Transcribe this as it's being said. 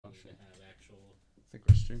think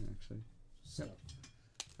we're streaming actually. So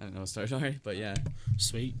I don't know, start already, but yeah.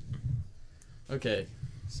 Sweet. Okay.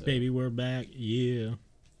 So Baby, we're back. Yeah.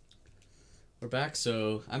 we're back,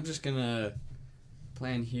 so I'm just gonna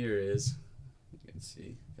plan here is you can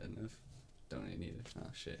see, good enough. Don't I need it? Oh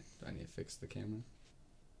shit. Do I need to fix the camera?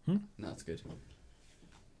 No, it's good.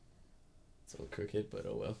 It's a little crooked, but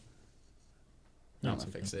oh well. No, I'm it's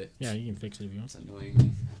gonna okay. fix it. Yeah, you can fix it if you want. It's annoying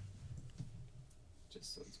me.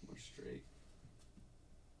 Just so it's more straight.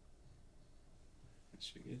 That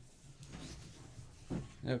should be good.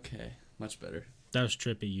 Okay, much better. That was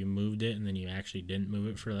trippy. You moved it and then you actually didn't move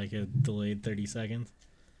it for like a delayed 30 seconds.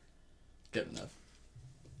 Good enough.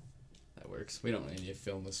 That works. We don't really need to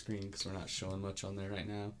film the screen because we're not showing much on there right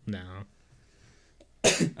now. No.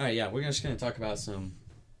 Alright, yeah, we're just going to talk about some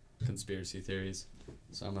conspiracy theories.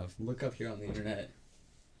 So I'm going to look up here on the internet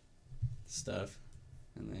stuff,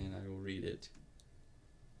 and then I will read it.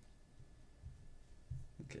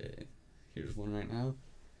 Okay, here's one right now.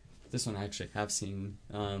 This one I actually have seen.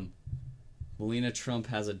 Melania Trump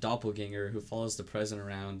has a doppelganger who follows the president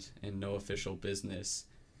around in no official business.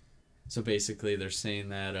 So basically they're saying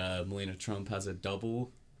that Melania Trump has a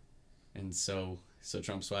double, and so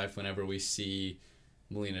Trump's wife, whenever we see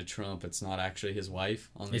Melania Trump, it's not actually his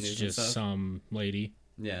wife on the It's news just and stuff. some lady.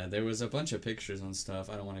 Yeah, there was a bunch of pictures and stuff.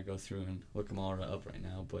 I don't want to go through and look them all up right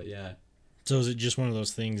now, but yeah. So is it just one of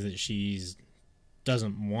those things that she's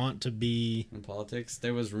doesn't want to be? In politics,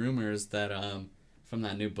 there was rumors that from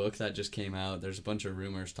that new book that just came out, there's a bunch of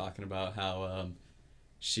rumors talking about how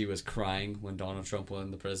she was crying when Donald Trump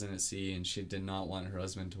won the presidency and she did not want her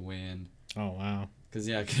husband to win. Oh, wow. Because,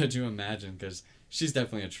 yeah, could you imagine? Because she's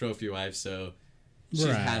definitely a trophy wife, so she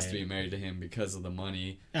has to be married to him because of the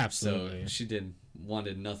money. Absolutely. So she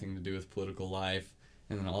wanted nothing to do with political life,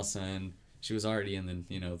 and then all of a sudden she was already in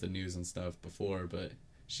the news and stuff before, but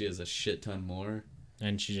she has a shit ton more.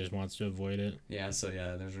 And she just wants to avoid it. Yeah, so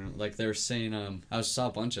yeah, there's like they were saying I saw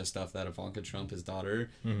a bunch of stuff that Ivanka Trump, his daughter,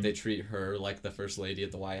 they treat her like the first lady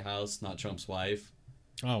at the White House, not Trump's wife.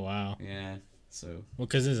 Oh, wow. Yeah, so Well,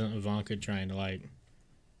 because isn't Ivanka trying to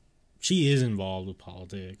she is involved with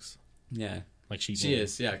politics. yeah, She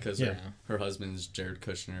is, yeah, because Yeah. her husband's Jared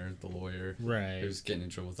Kushner, the lawyer, Right. who's getting in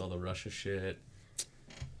trouble with all the Russia shit.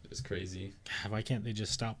 It was crazy. God, why can't they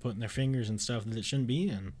just stop putting their fingers in stuff that it shouldn't be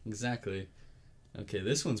in? Exactly. Okay,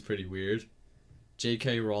 this one's pretty weird.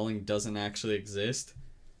 J.K. Rowling doesn't actually exist.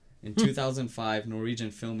 In 2005, Norwegian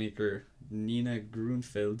filmmaker Nina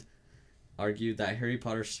Grunfeld argued that Harry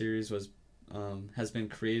Potter series has been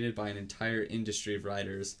created by an entire industry of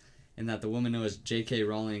writers, and that the woman known as J.K.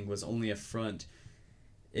 Rowling was only a front.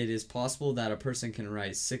 It is possible that a person can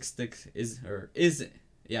write is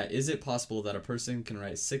it possible that a person can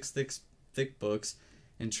write six thick books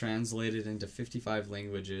and translate it into 55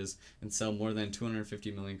 languages and sell more than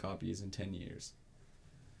 250 million copies in 10 years?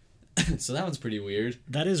 So that one's pretty weird.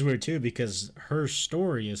 That is weird too, because her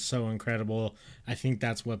story is so incredible. I think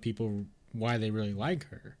that's why they really like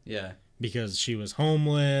her. Yeah. Because she was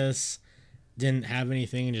homeless, didn't have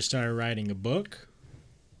anything, and just started writing a book.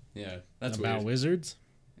 Yeah, that's about weird. wizards.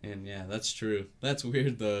 And yeah, that's true. That's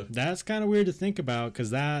weird though. That's kind of weird to think about,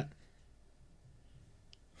 because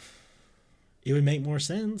it would make more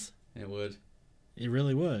sense. It would. It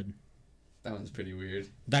really would. That one's pretty weird.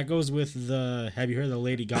 That goes with have you heard of the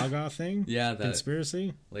Lady Gaga thing? Yeah, that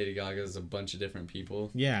conspiracy? Lady Gaga is a bunch of different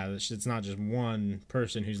people. Yeah, it's not just one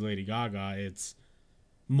person who's Lady Gaga. It's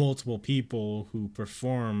multiple people who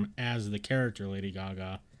perform as the character Lady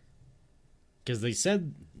Gaga. Because they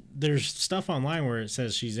said there's stuff online where it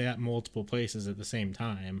says she's at multiple places at the same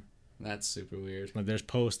time. That's super weird. Like there's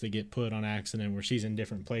posts that get put on accident where she's in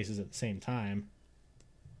different places at the same time.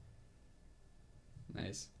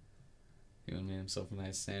 Nice. He made himself a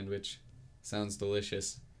nice sandwich. Sounds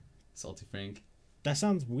delicious. Salty Frank. That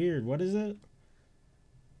sounds weird. What is it?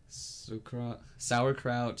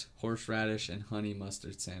 Sauerkraut, horseradish, and honey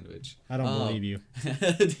mustard sandwich. I don't believe you.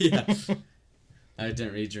 Yeah. I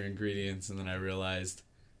didn't read your ingredients, and then I realized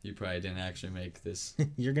you probably didn't actually make this.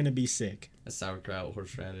 You're going to be sick. A sauerkraut,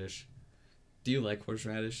 horseradish. Do you like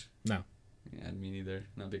horseradish? No. Yeah, me neither.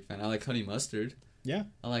 Not a big fan. I like honey mustard. Yeah.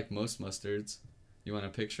 I like most mustards. You want a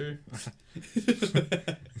picture?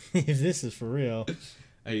 If this is for real.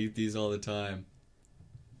 I eat these all the time.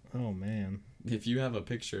 Oh, man. If you have a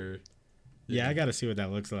picture... Yeah, I got to see what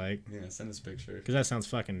that looks like. Yeah, send us a picture. Because that sounds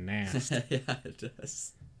fucking nasty. Yeah, it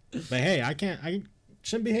does. But hey, I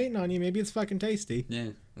shouldn't be hating on you. Maybe it's fucking tasty. Yeah,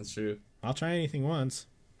 that's true. I'll try anything once.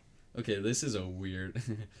 Okay, this is a weird...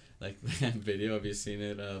 that video, have you seen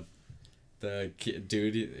it? Of the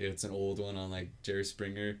dude, it's an old one on Jerry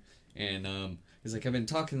Springer, and He's like, I've been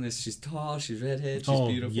talking to this. She's tall. She's redhead. She's Oh,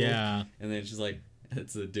 beautiful. yeah. And then she's like,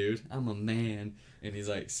 it's a dude. I'm a man. And he's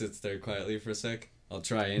like, sits there quietly for a sec. I'll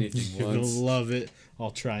try anything You'll once. love it.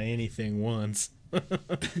 I'll try anything once.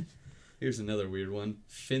 Here's another weird one.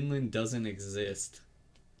 Finland doesn't exist.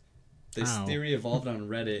 This Ow. theory evolved on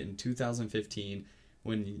Reddit in 2015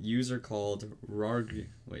 when a user called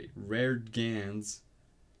Raregans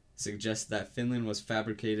suggested that Finland was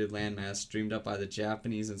fabricated landmass dreamed up by the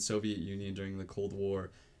Japanese and Soviet Union during the Cold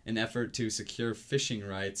War, an effort to secure fishing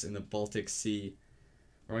rights in the Baltic Sea.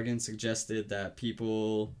 Ragan suggested that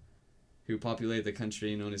people who populate the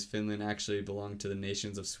country known as Finland actually belong to the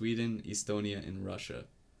nations of Sweden, Estonia, and Russia.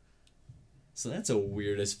 So that's a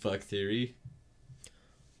weird as fuck theory.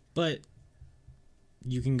 But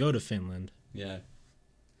you can go to Finland. Yeah.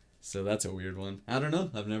 So that's a weird one. I don't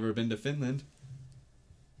know. I've never been to Finland.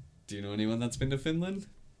 Do you know anyone that's been to Finland?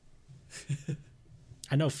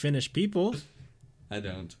 I know Finnish people, I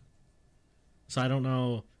don't. so I don't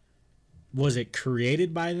know. Was it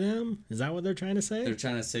created by them? Is that what they're trying to say? They're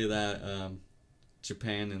trying to say that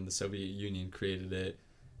Japan and the Soviet Union created it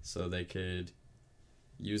so they could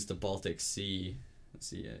use the Baltic Sea. Let's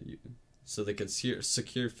see, so they could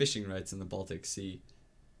secure fishing rights in the Baltic Sea.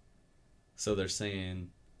 So they're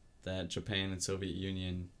saying that Japan and Soviet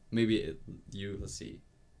Union, let's see,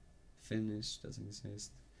 Finnish doesn't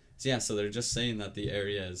exist. So yeah, so they're just saying that the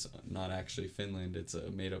area is not actually Finland. It's a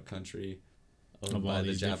made-up country owned by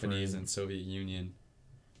the Japanese and Soviet Union.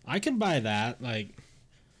 I can buy that. Like,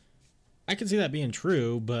 I can see that being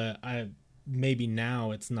true, but maybe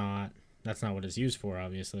now it's not. That's not what it's used for,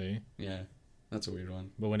 obviously. Yeah, that's a weird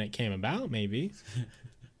one. But when it came about, maybe.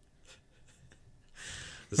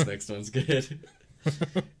 This next one's good.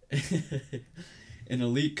 An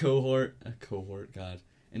elite cohort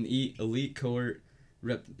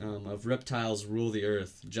of reptiles rule the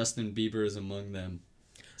earth. Justin Bieber is among them.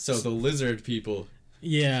 So the lizard people.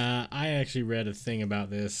 Yeah, I actually read a thing about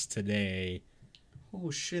this today. Oh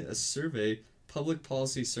shit, a public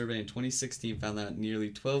policy survey in 2016 found that nearly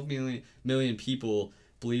 12 million people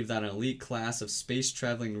believe that an elite class of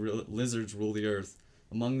space-traveling lizards rule the earth.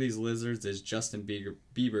 Among these lizards is Justin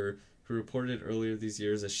Bieber, who reported earlier these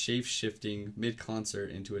years as shape-shifting mid-concert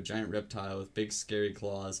into a giant reptile with big scary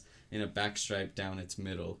claws and a backstripe down its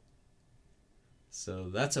middle. So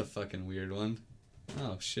that's a fucking weird one.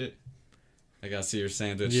 Oh shit. I gotta see your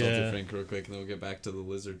sandwich, Salty Frank, real quick, and then we'll get back to the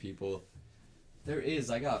lizard people.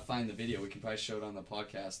 I gotta find the video. We can probably show it on the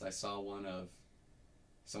podcast. I saw one of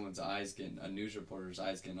someone's eyes a news reporter's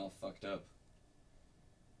eyes getting all fucked up.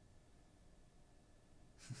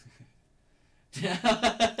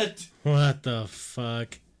 What the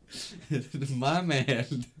fuck? My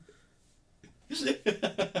man.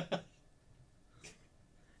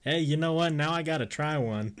 Hey, you know what? Now I gotta try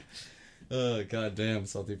one. Oh, goddamn,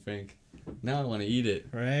 Salty Frank. Now I want to eat it.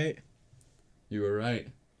 Right? You were right.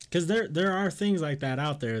 Because there are things like that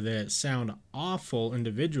out there that sound awful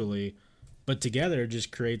individually, but together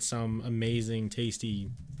just create some amazing, tasty,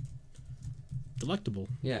 delectable.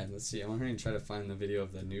 Yeah, let's see. I'm going to try to find the video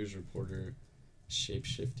of the news reporter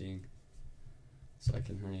shape-shifting so I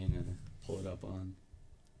can hurry and pull it up on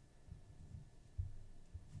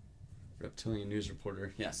reptilian news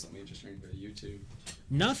reporter. Yes, let me just go to YouTube.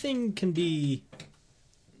 Nothing can be...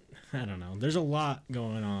 I don't know. There's a lot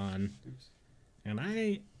going on. Oops. And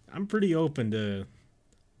I'm pretty open to...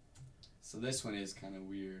 So this one is kind of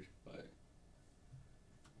weird, but...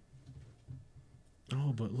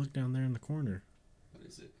 Oh, but look down there in the corner. What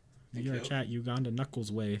is it? VR chat Uganda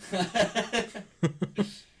Knuckles way.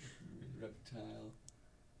 Reptile.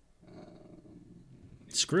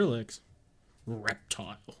 Skrillex.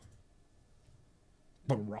 Reptile.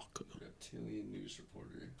 Baraka. Reptilian news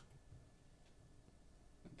reporter.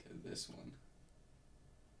 Okay, this one.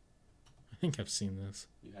 I think I've seen this.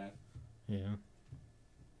 You have? Yeah.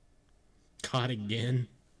 Caught again.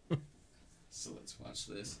 So let's watch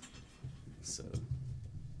this. So,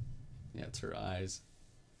 yeah, it's her eyes.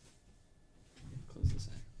 Close this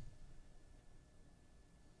out.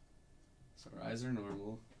 So her eyes are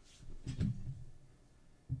normal.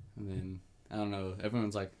 And then, I don't know,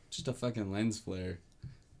 everyone's like, just a fucking lens flare.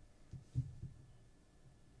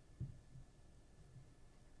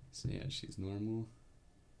 So yeah, she's normal.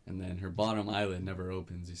 And then her bottom eyelid never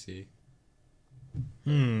opens, you see?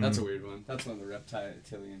 That's a weird one. That's one of the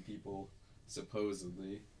reptilian people,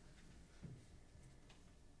 supposedly.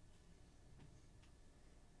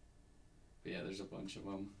 But yeah, there's a bunch of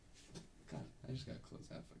them. God, I just gotta close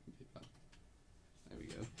that fucking paper. There we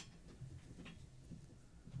go.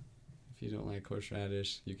 If you don't like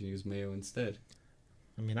horseradish, you can use mayo instead.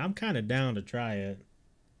 I mean, I'm kind of down to try it.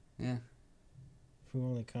 Yeah. who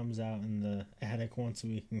only comes out in the attic once a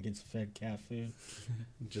week and gets fed cat food.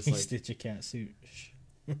 Just like Stitch a cat suit.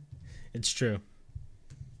 It's true.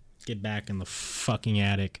 Get back in the fucking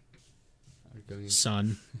attic, Argonian.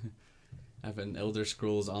 son. I have an Elder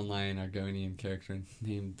Scrolls Online Argonian character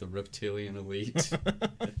named the Reptilian Elite.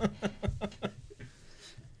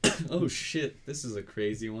 Oh shit, this is a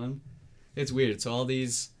crazy one. It's weird. So all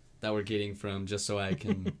these that we're getting from, just so I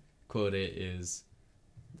can quote it, is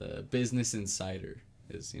the Business Insider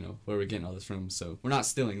is, where we're getting all this from. So we're not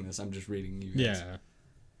stealing this. I'm just reading you guys. Yeah.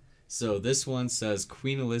 So this one says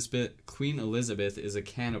Queen Elizabeth is a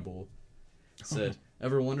cannibal. Said,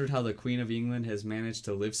 ever wondered how the Queen of England has managed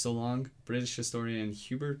to live so long? British historian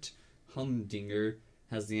Hubert Humdinger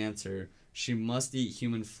has the answer. She must eat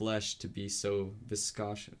human flesh to be so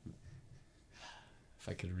viscous. If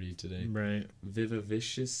I could read today. Right.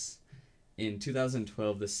 Vivacious. In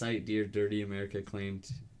 2012, the site Dear Dirty America claimed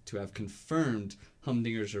to have confirmed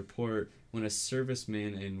Humdinger's report when a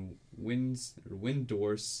serviceman in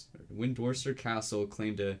Windsorster Castle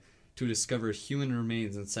claimed to discover human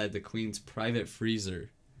remains inside the Queen's private freezer.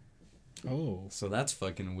 Oh. So that's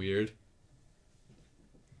fucking weird.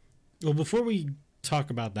 Well, before we talk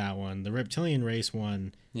about that one, the reptilian race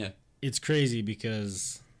one, Yeah. it's crazy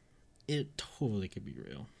because it totally could be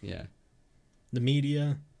real. Yeah. The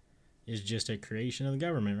media is just a creation of the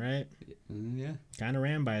government, right? Yeah. Kind of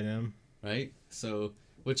ran by them. Right? So,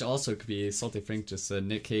 which also could be, Salty Frank just said,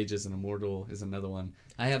 Nick Cage is an immortal is another one.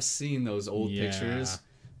 I have seen those old pictures,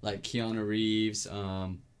 like Keanu Reeves,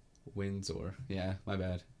 Windsor. Yeah, my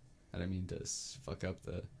bad. I didn't mean to fuck up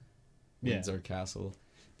the Windsor Castle.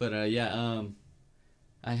 But,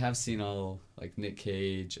 I have seen all, like, Nick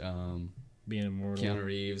Cage, Being immortal. Keanu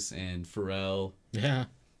Reeves, and Pharrell. Yeah.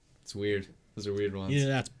 It's weird. Those are weird ones. Either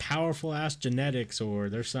that's powerful ass genetics or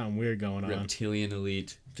there's something weird going on. Reptilian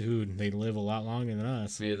elite. Dude, they live a lot longer than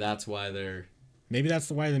us. Maybe that's why Maybe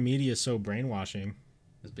that's why the media is so brainwashing.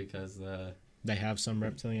 It's because they have some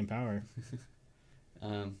reptilian power.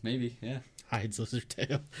 Maybe, yeah. Hides lizard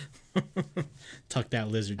tail. Tuck that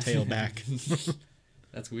lizard tail back.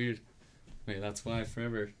 That's weird. Wait, that's why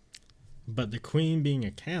forever. But the queen being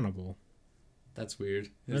a cannibal. That's weird.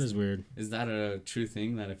 That is weird. Is that a true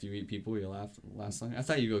thing that if you eat people, you'll last long? I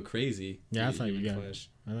thought you go crazy. Yeah, I thought you got. Flesh.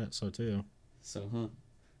 I thought so too. So,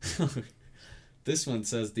 This one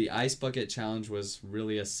says the ice bucket challenge was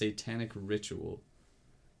really a satanic ritual.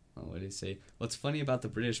 Oh, what did he say? What's funny about the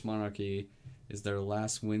British monarchy is their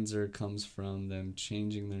last Windsor comes from them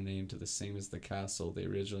changing their name to the same as the castle. They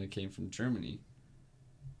originally came from Germany.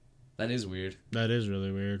 That is weird. That is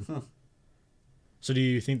really weird. Huh. So do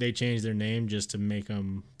you think they changed their name just to make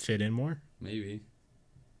them fit in more? Maybe.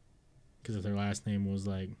 Because if their last name was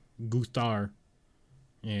like Gustar,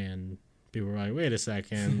 and people were like, wait a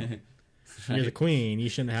second, you're the queen, you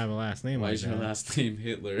shouldn't have a last name Why like is that. your last name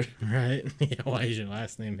Hitler? Right? Yeah, why is your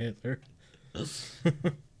last name Hitler?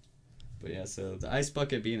 But yeah, so the ice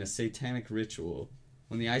bucket being a satanic ritual.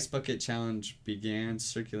 When the ice bucket challenge began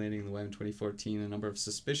circulating the web in 2014, a number of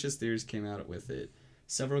suspicious theories came out with it.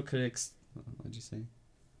 Several critics... What'd you say?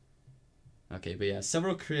 Okay, but yeah,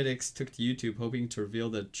 several critics took to YouTube hoping to reveal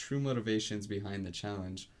the true motivations behind the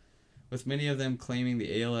challenge, with many of them claiming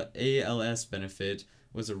the ALS benefit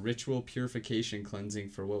was a ritual purification cleansing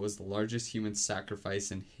for what was the largest human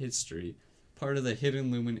sacrifice in history, part of the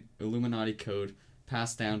hidden Illuminati code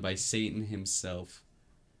passed down by Satan himself.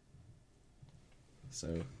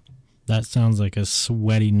 So... That sounds like a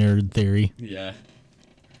sweaty nerd theory. Yeah.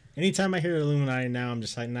 Anytime I hear Illuminati now, I'm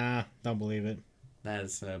just like, nah, don't believe it. That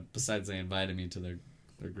is, besides they invited me to their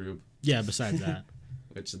group. Yeah, besides that.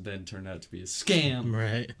 Which then turned out to be a scam.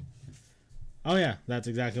 Right. Oh, yeah, that's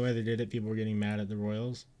exactly why they did it. People were getting mad at the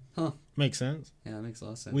Royals. Huh. Makes sense. Yeah, that makes a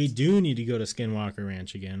lot of sense. We do need to go to Skinwalker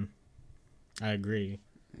Ranch again. I agree.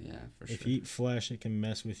 Yeah, for sure. If you eat flesh, it can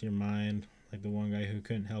mess with your mind. Like the one guy who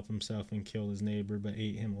couldn't help himself and killed his neighbor, but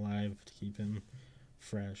ate him alive to keep him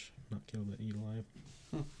fresh. Not kill, but eat alive.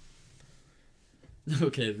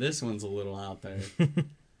 Okay, this one's a little out there.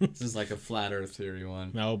 This is like a flat earth theory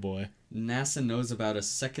one. Oh, boy. NASA knows about a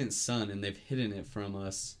second sun, and they've hidden it from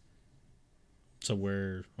us. So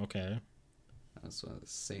we're... Okay. That's why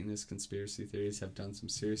Satanist conspiracy theories have done some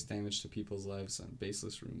serious damage to people's lives on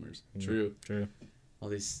baseless rumors. True. True. All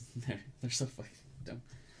these... They're so fucking dumb.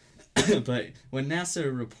 But when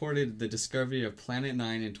NASA reported the discovery of Planet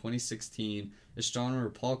 9 in 2016, astronomer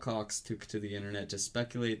Paul Cox took to the internet to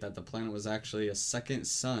speculate that the planet was actually a second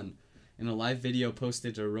sun. In a live video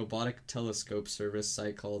posted to a robotic telescope service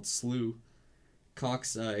site called SLEW,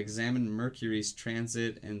 Cox examined Mercury's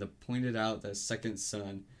transit and pointed out the second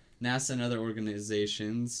sun. NASA and other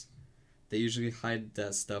organizations They usually hide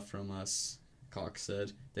that stuff from us, Cox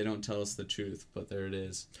said. They don't tell us the truth, but there it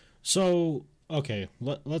is. So, okay,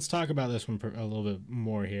 let's talk about this one a little bit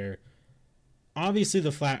more here. Obviously,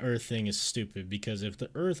 the flat Earth thing is stupid because if the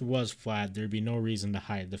Earth was flat, there'd be no reason to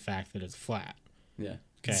hide the fact that it's flat. Yeah.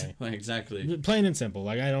 Okay. Exactly. Plain and simple.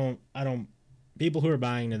 Like, I don't. People who are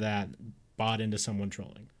buying into that bought into someone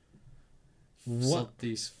trolling. What?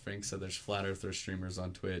 These Frank said there's flat earther streamers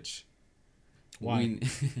on Twitch. Why?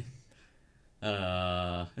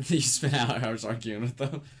 You spent hours arguing with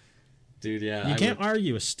them. Dude, yeah. You can't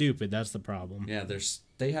argue with stupid. That's the problem. Yeah,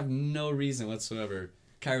 they have no reason whatsoever.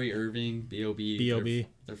 Kyrie Irving, B.O.B.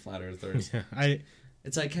 They're flat earthers. Yeah,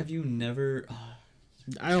 it's like, have you never...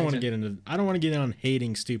 I don't want to get into... I don't want to get on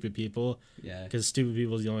hating stupid people. Yeah. Because stupid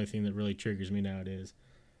people is the only thing that really triggers me nowadays.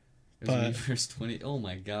 But verse 20. Oh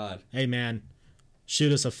my God. Hey man,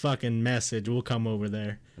 shoot us a fucking message. We'll come over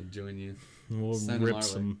there. I'll join you. We'll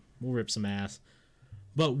rip some ass.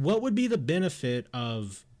 But what would be the benefit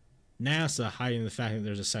of NASA hiding the fact that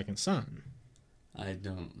there's a second sun? I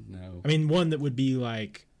don't know. I mean, one that would be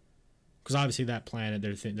like, because obviously that planet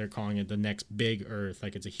they're calling it the next big Earth,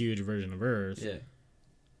 like it's a huge version of Earth. Yeah.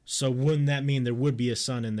 So wouldn't that mean there would be a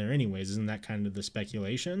sun in there anyways? Isn't that kind of the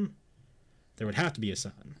speculation? There would have to be a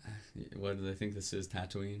sun. What do they think this is,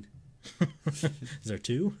 Tatooine? Is there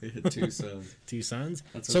two? 2 suns. 2 suns?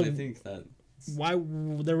 That's what they think. That. Why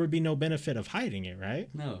there would be no benefit of hiding it, right?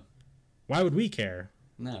 No. Why would we care?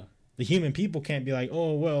 No. The human people can't be like,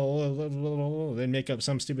 oh, well, they'd make up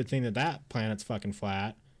some stupid thing that planet's fucking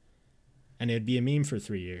flat, and it'd be a meme for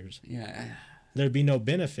 3 years. Yeah. There'd be no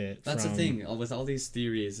benefit. That's the thing. With all these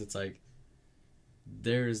theories, it's like,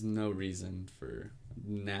 there is no reason for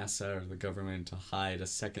NASA or the government to hide a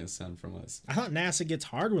second sun from us. I thought NASA gets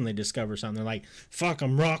hard when they discover something. They're like, fuck,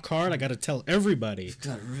 I'm rock hard. I got to tell everybody.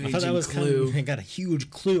 Got a raging I thought that was clue. I got a huge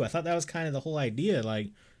clue. I thought that was kind of the whole idea.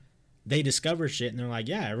 Like, they discover shit and they're like,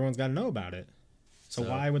 yeah, everyone's got to know about it. So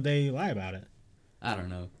why would they lie about it? I don't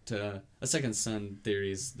know. A second sun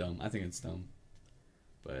theory is dumb. I think it's dumb.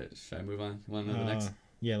 But should I move on? You want to know the next?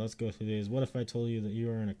 Yeah, let's go through these. What if I told you that you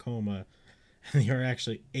were in a coma and you're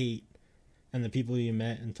actually 8 and the people you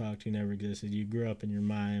met and talked to never existed? You grew up in your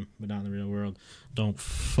mind, but not in the real world. Don't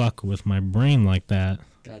fuck with my brain like that.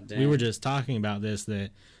 God damn. We were just talking about this,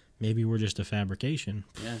 that maybe we're just a fabrication.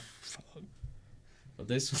 Yeah. Fuck. But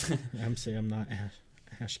this one... I'm not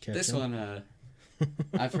Ash Ketchum. This one,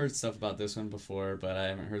 I've heard stuff about this one before, but I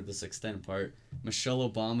haven't heard this extent part. Michelle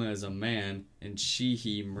Obama is a man, and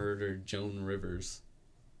he murdered Joan Rivers.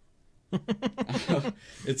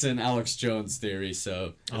 It's an Alex Jones theory,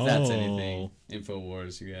 so if that's anything,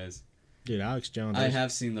 InfoWars, you guys. Dude, Alex Jones. I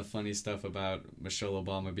have seen the funny stuff about Michelle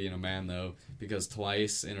Obama being a man, though, because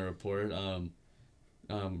twice in a report,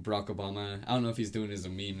 Barack Obama, I don't know if he's doing it as a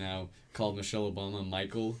meme now, called Michelle Obama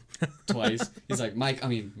Michael twice. He's like,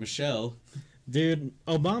 Michelle. Dude,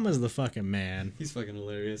 Obama's the fucking man. He's fucking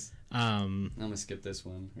hilarious. I'm gonna skip this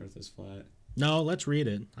one. Earth is flat. No, let's read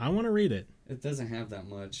it. I want to read it. It doesn't have that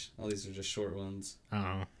much. All these are just short ones.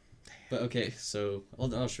 Oh. But okay, so I'll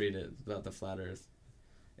just read it about the flat Earth.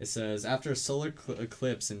 It says, after a solar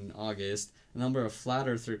eclipse in August, a number of flat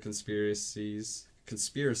earther conspiracists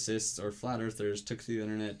or flat earthers took to the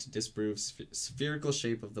internet to disprove spherical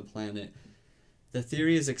shape of the planet. The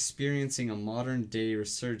theory is experiencing a modern-day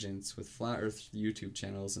resurgence, with flat Earth YouTube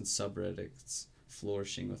channels and subreddits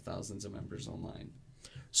flourishing with thousands of members online.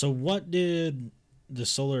 So what did the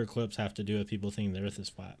solar eclipse have to do with people thinking the Earth is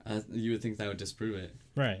flat? You would think that would disprove it.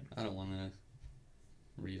 Right. I don't want to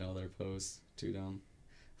read all their posts. Too dumb.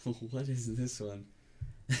 What is this one?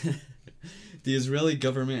 The Israeli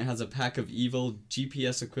government has a pack of evil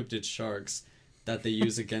GPS-equipped sharks that they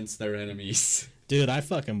use against their enemies. Dude, I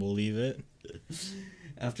fucking believe it.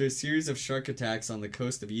 After a series of shark attacks on the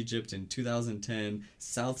coast of Egypt in 2010,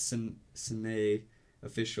 South Sinai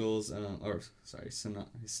officials,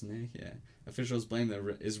 officials blame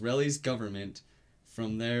the Israeli government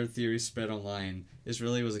from their theories spread online.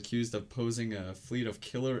 Israeli was accused of posing a fleet of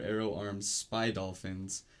killer arrow-armed spy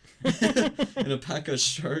dolphins and a pack of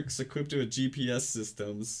sharks equipped with GPS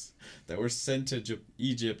systems that were sent to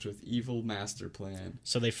Egypt with evil master plan.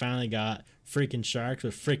 So they finally got freaking sharks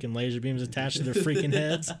with freaking laser beams attached to their freaking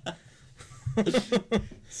heads.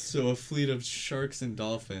 So a fleet of sharks and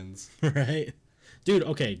dolphins. Right? Dude,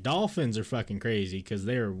 okay, dolphins are fucking crazy because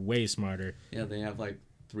they're way smarter. Yeah, they have like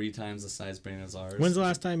 3 times the size brain as ours. When's the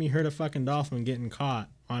last time you heard a fucking dolphin getting caught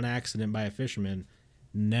on accident by a fisherman?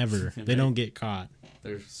 Never. They don't get caught.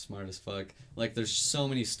 They're smart as fuck. Like, there's so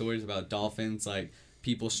many stories about dolphins, like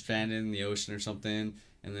people stranded in the ocean or something,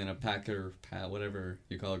 and then a pack or whatever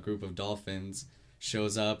you call a group of dolphins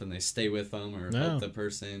shows up and they stay with them or No. help the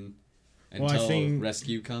person Well, I until think-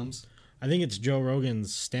 rescue comes. I think it's Joe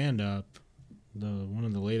Rogan's stand-up, one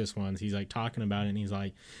of the latest ones. He's like talking about it, and he's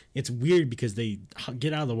like, it's weird because they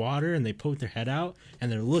get out of the water and they poke their head out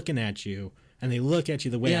and they're looking at you, and they look at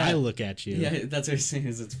you the way Yeah. I look at you. Yeah, that's what he's saying.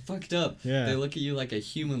 Is it's fucked up. Yeah. They look at you like a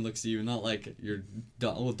human looks at you, not like your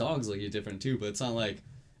well, dogs look at you different too, but it's not like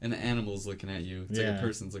an animal's looking at you. It's like Yeah. a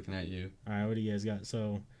person's looking at you. All right, what do you guys got?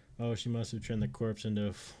 So, she must have turned the corpse into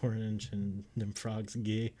a 4-inch, and them frogs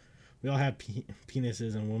gay. We all have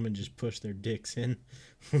penises, and women just push their dicks in.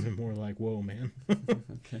 Women more like, whoa, man.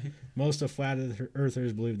 Okay. Most of flat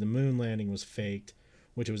earthers believe the moon landing was faked,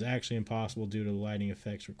 which was actually impossible due to the lighting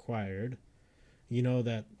effects required. You know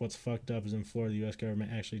that what's fucked up is in Florida, the U.S.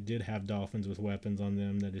 government actually did have dolphins with weapons on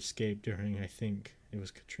them that escaped during, I think, it was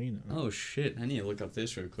Katrina. Oh shit! I need to look up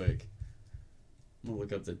this real quick. I'm gonna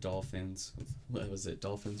look up the dolphins. What was it?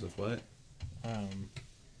 Dolphins with what?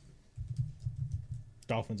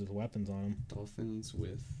 Dolphins with weapons on them. Dolphins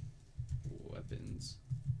with weapons.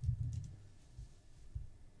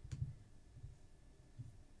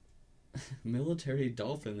 Military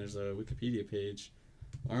dolphin. There's a Wikipedia page.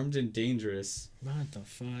 Armed and dangerous. What the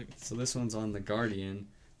fuck? So this one's on The Guardian.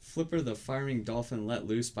 Flipper the firing dolphin let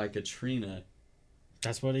loose by Katrina.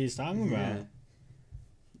 That's what he's talking about. Yeah.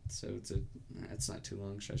 So it's not too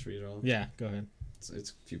long. Should I just read it all? Yeah, go ahead. It's a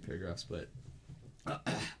few paragraphs, but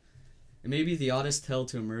it may be the oddest tale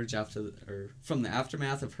to emerge from the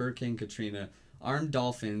aftermath of Hurricane Katrina. Armed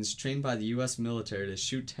dolphins trained by the U.S. military to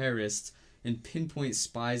shoot terrorists and pinpoint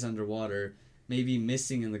spies underwater may be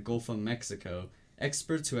missing in the Gulf of Mexico.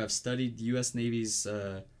 Experts who have studied the U.S. Navy's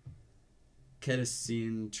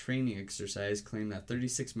Kerosene training exercise claim that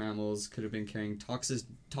 36 mammals could have been carrying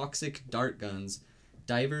toxic dart guns.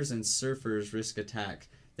 Divers and surfers risk attack.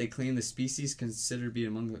 They claim the species considered to be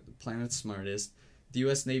among the planet's smartest. The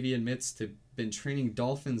U.S. Navy admits to have been training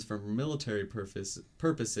dolphins for military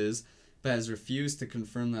purposes, but has refused to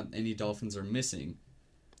confirm that any dolphins are missing.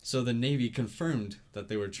 So the Navy confirmed that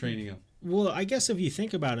they were training them. Well, I guess if you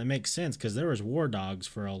think about it, it makes sense because there was war dogs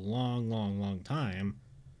for a long, long, long time,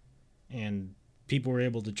 and people were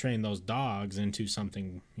able to train those dogs into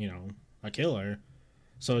something, a killer.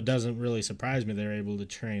 So it doesn't really surprise me they're able to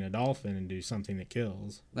train a dolphin and do something that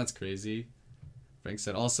kills. That's crazy. Frank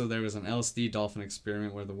said, also there was an LSD dolphin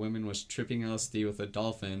experiment where the woman was tripping LSD with a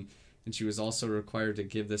dolphin, and she was also required to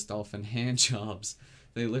give this dolphin hand jobs.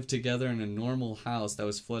 They lived together in a normal house that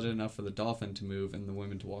was flooded enough for the dolphin to move and the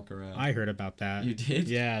women to walk around. I heard about that. You did?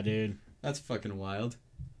 Yeah, dude. That's fucking wild.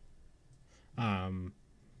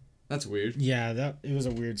 That's weird. Yeah, it was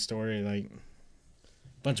a weird story. Like,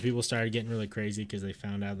 a bunch of people started getting really crazy because they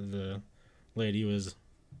found out that the lady was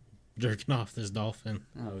jerking off this dolphin.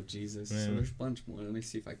 Oh, Jesus. Man. So there's a bunch more. Let me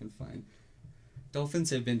see if I can find. Dolphins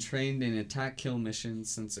have been trained in attack-kill missions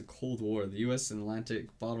since the Cold War. The U.S. and Atlantic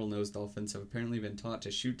bottlenose dolphins have apparently been taught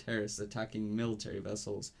to shoot terrorists attacking military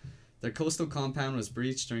vessels. Their coastal compound was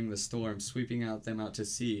breached during the storm, sweeping them out to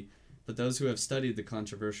sea. But those who have studied the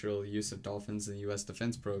controversial use of dolphins in the U.S.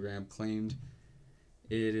 defense program claimed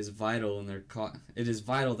it is vital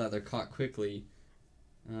that they're caught quickly.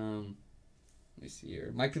 Let me see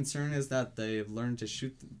here. My concern is that they've learned to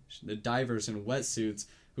shoot the divers in wetsuits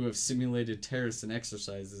who have simulated terrorists in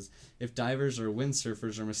exercises. If divers or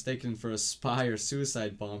windsurfers are mistaken for a spy or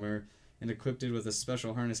suicide bomber and equipped with a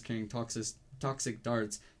special harness carrying toxic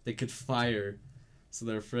darts, they could fire. So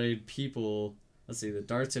they're afraid people... Let's see, the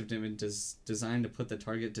darts have been designed to put the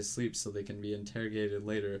target to sleep so they can be interrogated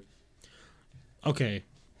later. Okay.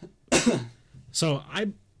 So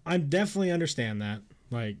I definitely understand that.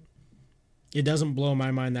 Like, it doesn't blow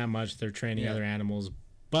my mind that much they're training other animals.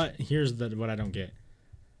 But here's what I don't get.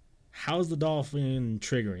 How's the dolphin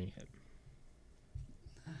triggering it?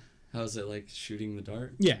 How's it like shooting the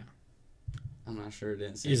dart? Yeah. I'm not sure. It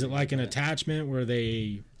didn't say Is it anything like an about that. attachment where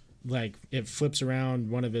it flips around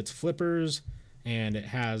one of its flippers and Let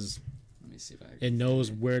me see if it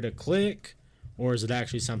knows where to click? Or is it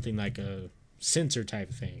actually something like a sensor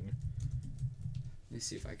type thing? Let me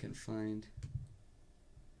see if I can find.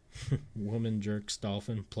 Woman jerks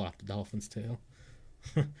dolphin, plop the dolphin's tail.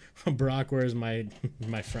 Brock, where's my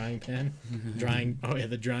frying pan?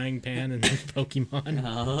 The drying pan in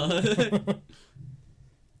Pokemon.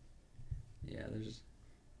 Yeah, there's.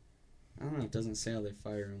 I don't know. It doesn't say how they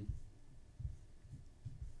fire them.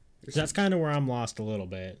 That's kind of where I'm lost a little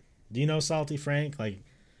bit. Do you know, Salty Frank? Like,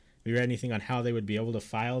 have you read anything on how they would be able to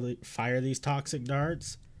fire these toxic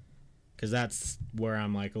darts? Because that's where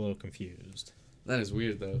I'm like a little confused. That is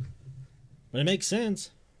weird though. But it makes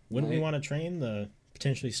sense. Wouldn't we Right. want to train the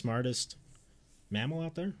potentially smartest mammal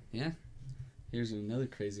out there? Yeah. Here's another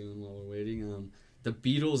crazy one while we're waiting. The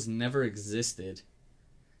Beatles never existed.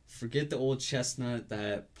 Forget the old chestnut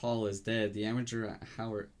that Paul is dead. The amateur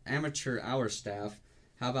hour staff.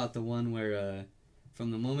 How about the one where,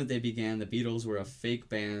 from the moment they began, the Beatles were a fake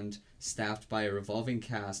band staffed by a revolving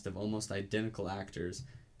cast of almost identical actors,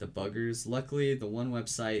 the Buggers. Luckily, the one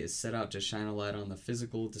website is set out to shine a light on the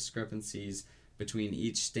physical discrepancies between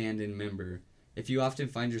each stand-in member. If you often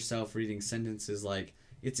find yourself reading sentences like,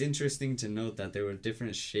 "It's interesting to note that there were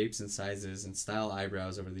different shapes and sizes and style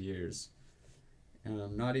eyebrows over the years,"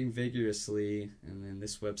 nodding vigorously, and then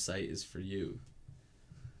this website is for you.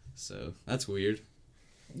 So, that's weird.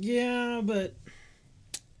 Yeah, but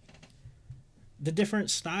the different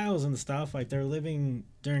styles and stuff, like, they're living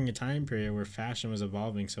during a time period where fashion was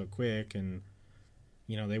evolving so quick, and,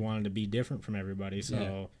 you know, they wanted to be different from everybody, so...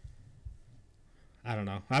 Yeah. I don't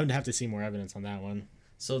know. I would have to see more evidence on that one.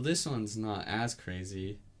 So this one's not as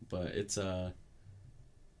crazy, but it's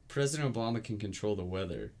President Obama can control the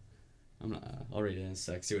weather. I'll read it in a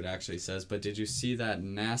sec, see what it actually says. But did you see that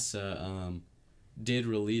NASA did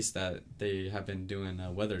release that they have been doing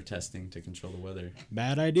weather testing to control the weather?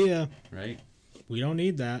 Bad idea. Right? We don't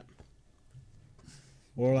need that.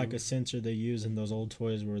 Or like a sensor they use in those old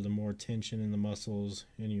toys where the more tension in the muscles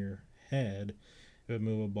in your head, it would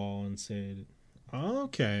move a ball and say,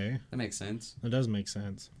 okay. That makes sense. That does make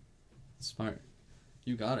sense. Smart.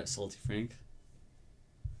 You got it, Salty Frank.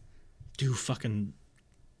 Do fucking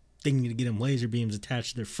thing to get them laser beams attached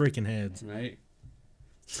to their freaking heads. Right?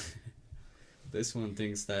 This one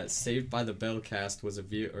thinks that Saved by the Bell cast was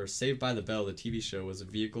Saved by the Bell, the TV show, was a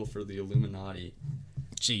vehicle for the Illuminati.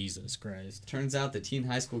 Jesus Christ. Turns out the teen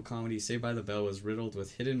high school comedy Saved by the Bell was riddled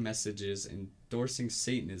with hidden messages endorsing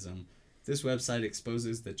Satanism. This website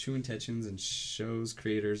exposes the true intentions and show's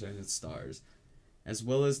creators and its stars, as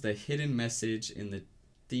well as the hidden message in the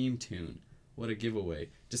theme tune. What a giveaway.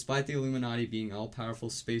 Despite the Illuminati being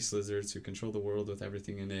all-powerful space lizards who control the world with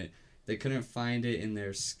everything in it, they couldn't find it in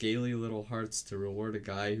their scaly little hearts to reward a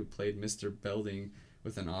guy who played Mr. Belding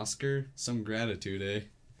with an Oscar. Some gratitude, eh?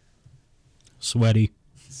 Sweaty.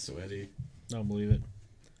 Don't believe it.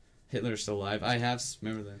 Hitler's still alive.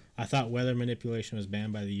 Remember that. I thought weather manipulation was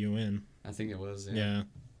banned by the UN. I think it was, yeah.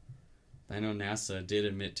 I know NASA did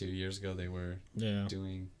admit 2 years ago they were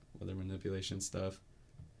doing weather manipulation stuff.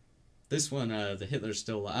 This one, the Hitler's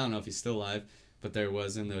still alive. I don't know if he's still alive, but there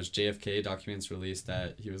was in those JFK documents released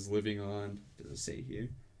that he was living on, does it say here?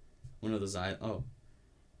 One of those let's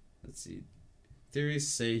see. Theories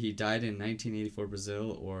say he died in 1984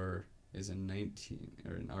 Brazil or is in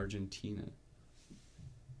Argentina.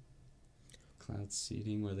 Cloud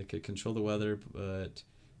seeding, where they could control the weather, but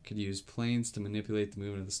could use planes to manipulate the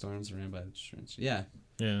movement of the storms around by the trench. Yeah.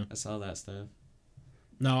 I saw that stuff.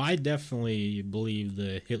 No, I definitely believe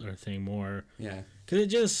the Hitler thing more. Yeah. Because it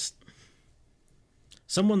just...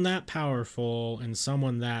 Someone that powerful and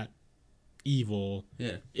someone that evil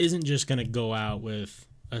isn't just going to go out with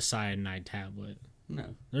a cyanide tablet.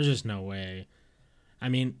 No. There's just no way. I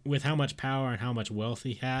mean, with how much power and how much wealth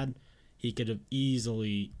he had, he could have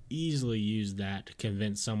easily used that to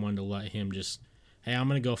convince someone to let him just, hey, I'm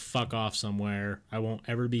going to go fuck off somewhere. I won't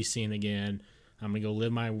ever be seen again. I'm going to go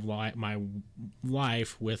live my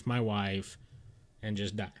life with my wife and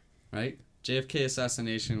just die. Right? JFK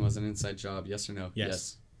assassination was an inside job, yes or no?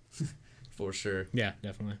 Yes. For sure. Yeah,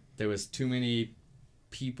 definitely. There was too many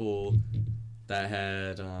people that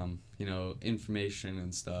had, information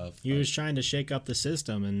and stuff. He was trying to shake up the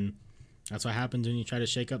system, and that's what happens when you try to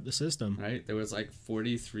shake up the system. Right? There was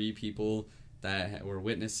 43 people that were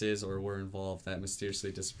witnesses or were involved that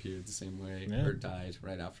mysteriously disappeared the same way or died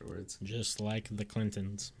right afterwards. Just like the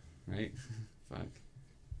Clintons. Right? Fuck.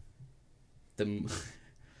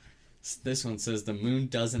 This one says the moon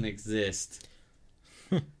doesn't exist.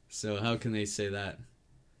 So how can they say that?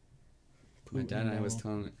 My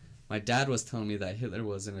dad was telling me that Hitler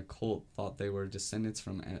was in a cult, thought they were descendants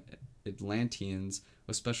from Atlanteans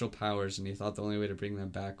with special powers, and he thought the only way to bring them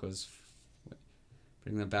back was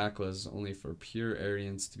only for pure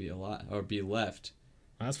Aryans to be alive or be left.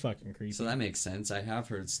 That's fucking creepy. So that makes sense. I have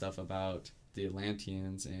heard stuff about the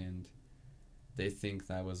Atlanteans, and they think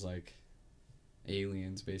that was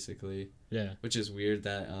aliens, basically. Yeah. Which is weird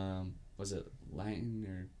that was it Latin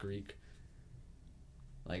or Greek?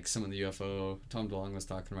 Some of the UFO, Tom DeLonge was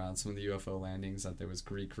talking about some of the UFO landings that there was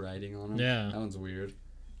Greek writing on them. Yeah. That one's weird.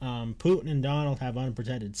 Putin and Donald have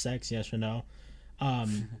unprotected sex, yes or no?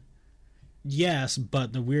 Yes,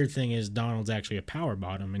 but the weird thing is Donald's actually a power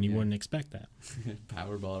bottom, and you wouldn't expect that.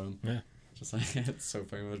 Power bottom. Yeah. Just it's so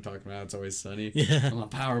funny when they're talking about It's Always Sunny. Yeah. I'm a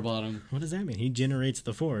power bottom. What does that mean? He generates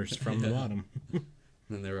the force from the bottom.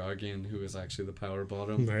 then they were arguing who was actually the power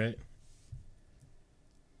bottom. Right.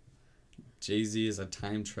 Jay-Z is a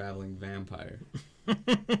time-traveling vampire.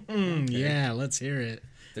 Yeah, let's hear it.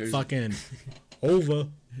 There's Fucking over.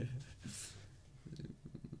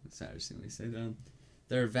 Sorry, just let me say that.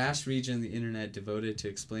 There are vast regions of the internet devoted to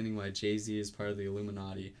explaining why Jay-Z is part of the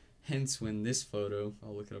Illuminati. Hence, when this photo,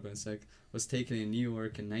 I'll look it up in a sec, was taken in New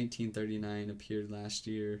York in 1939, appeared last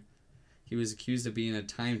year. He was accused of being a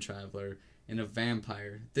time traveler and a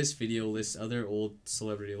vampire. This video lists other old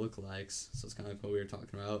celebrity lookalikes, so it's kind of like what we were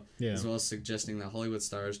talking about, Yeah. as well as suggesting that Hollywood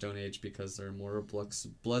stars don't age because they're more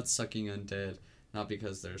blood-sucking undead, not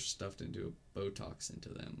because they're stuffed into Botox into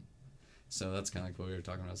them. So that's kind of like what we were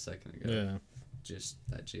talking about a second ago. Yeah. Just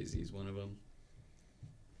that Jay-Z is one of them.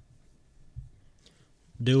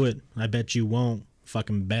 Do it. I bet you won't.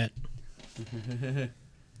 Fucking bet.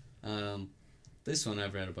 This one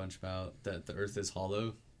I've read a bunch about, that the Earth is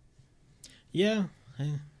hollow. Yeah.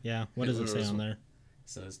 Yeah. What does it say Hitler on there? It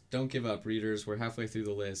says, "Don't give up, readers. We're halfway through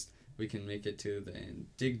the list. We can make it to the end.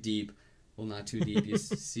 Dig deep. Well, not too deep. You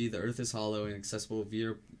see, the Earth is hollow and accessible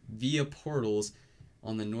via portals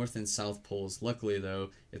on the north and south poles. Luckily, though,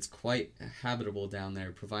 it's quite habitable down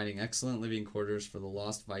there, providing excellent living quarters for the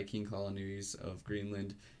lost Viking colonies of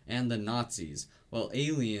Greenland and the Nazis, while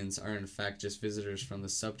aliens are in fact just visitors from the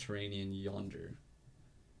subterranean yonder."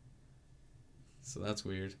 So that's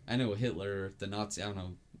weird. I know Hitler, the Nazi, I don't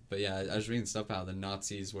know, but yeah, I was reading stuff how the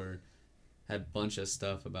Nazis had a bunch of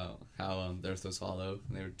stuff about how the Earth was hollow,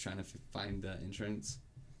 and they were trying to find the entrance.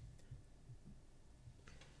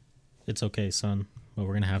 It's okay, son. But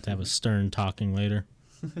we're going to have a stern talking later.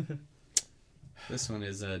 This one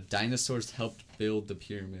is dinosaurs helped build the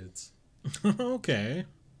pyramids. Okay.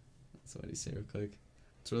 That's what he said real quick.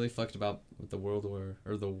 It's really fucked about with the world war,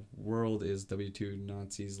 or the world is W2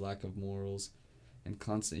 Nazis' lack of morals and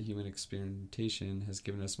constant human experimentation has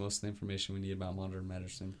given us most of the information we need about modern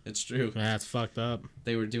medicine. It's true. That's fucked up.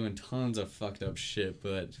 They were doing tons of fucked up shit,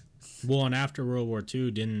 but... Well, and after World War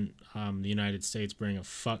II, didn't the United States bring a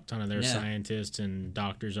fuck ton of their Yeah. scientists and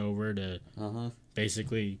doctors over to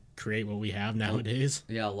basically create what we have nowadays?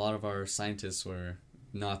 Yeah, a lot of our scientists were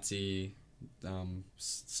Nazi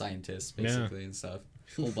scientists, basically, and stuff.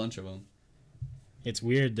 A whole bunch of them. It's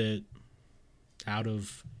weird that out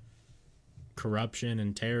of corruption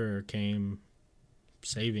and terror came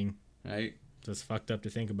saving. Right? That's fucked up to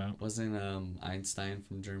think about. Wasn't Einstein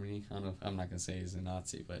from Germany? I don't know. I'm not going to say he's a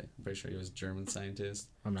Nazi, but I'm pretty sure he was a German scientist.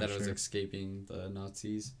 I'm not that sure. was escaping the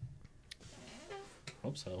Nazis.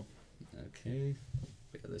 Hope so. Okay.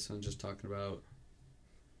 Yeah, this one's just talking about...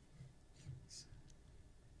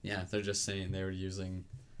 Yeah, they're just saying they were using...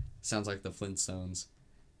 Sounds like the Flintstones.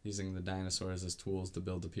 Using the dinosaurs as tools to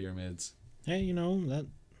build the pyramids. Hey, that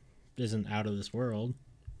isn't out of this world,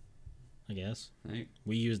 I guess. Right?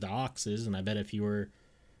 We used oxes, and I bet if you were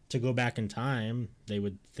to go back in time, they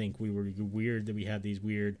would think we were weird that we had these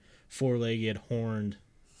weird four-legged, horned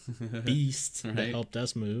beasts that Right. helped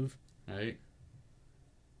us move. Right?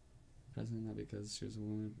 President, not because she was a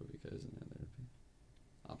woman, but because another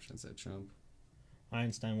options at Trump.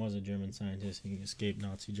 Einstein was a German scientist. He escaped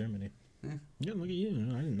Nazi Germany. Yeah. Look at you.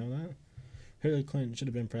 I didn't know that. Hillary Clinton should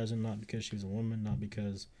have been president, not because she was a woman, not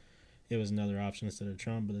because it was another option instead of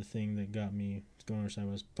Trump, but the thing that got me going on her side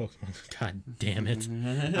was Pokemon. God damn it.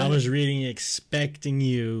 I was reading expecting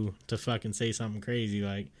you to fucking say something crazy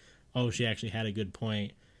like, oh, she actually had a good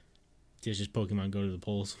point. It's just Pokemon go to the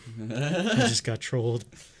polls. I just got trolled.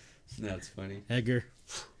 That's funny. Edgar.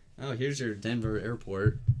 Oh, here's your Denver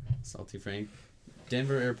airport, Salty Frank.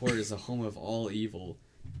 Denver airport is the home of all evil.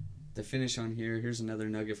 To finish on here, here's another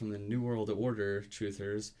nugget from the New World Order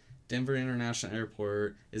truthers. Denver International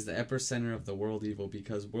Airport is the epicenter of the world evil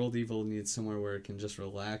because world evil needs somewhere where it can just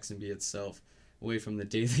relax and be itself, away from the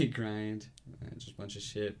daily grind. Just a bunch of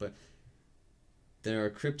shit. But there are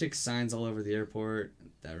cryptic signs all over the airport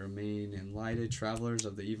that remain enlightened travelers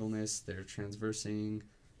of the evilness they're transversing.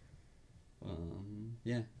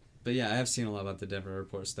 Yeah. But yeah, I have seen a lot about the Denver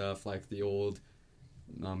airport stuff, like the old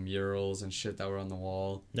murals and shit that were on the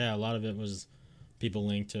wall. Yeah, a lot of it was people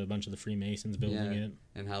linked to a bunch of the Freemasons building it.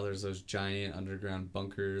 And how there's those giant underground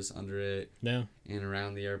bunkers under it. Yeah. And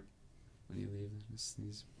around the air. When you leave, just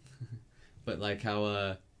sneeze. But like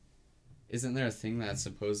how, isn't there a thing that's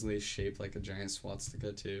supposedly shaped like a giant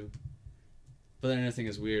swastika too? But then another thing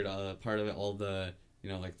is weird. Part of it, all the,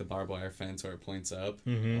 like the barbed wire fence where it points up,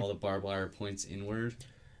 all the barbed wire points inward.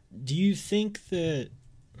 Do you think that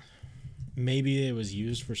maybe it was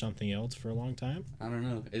used for something else for a long time? I don't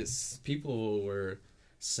know. People were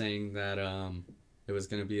saying that it was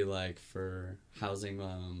gonna be like for housing.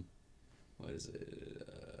 What is it?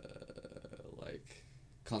 Like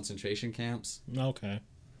concentration camps, Okay.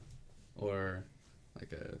 or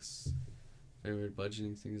like very weird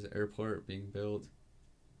budgeting things. Airport being built.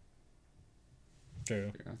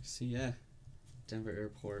 True. Bureaucracy, yeah. Denver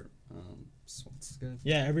Airport. Swastika.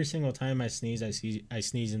 Yeah, every single time I sneeze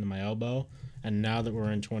into my elbow, and now that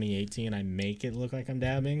we're in 2018, I make it look like I'm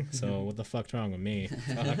dabbing. So what the fuck's wrong with me?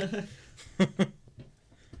 Fuck.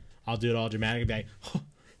 I'll do it all dramatic, be like,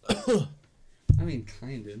 I mean,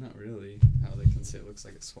 kinda, not really. How they can say it looks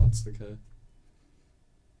like a swastika.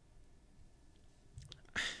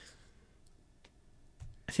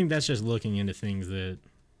 I think that's just looking into things that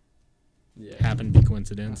Yeah. happen to be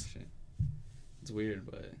coincidence. Oh, shit. It's weird,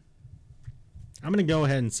 but I'm gonna go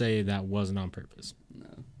ahead and say that wasn't on purpose.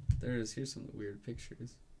 no. Here's some weird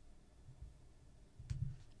pictures.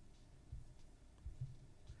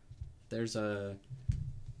 There's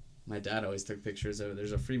my dad always took pictures of it.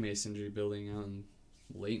 There's a Freemasonry building out in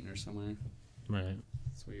Layton or somewhere. Right.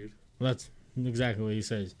 It's weird. Well, that's exactly what he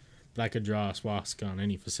says. But I could draw a swastika on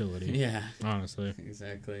any facility. Yeah. Honestly.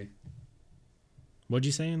 Exactly. What'd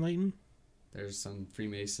you say in Layton? There's some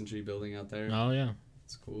Freemasonry building out there. Oh, yeah.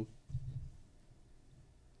 It's cool.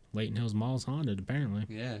 Layton Hills Mall's haunted, apparently.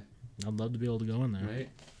 Yeah. I'd love to be able to go in there. Right?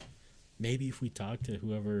 Maybe if we talk to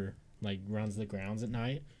whoever like runs the grounds at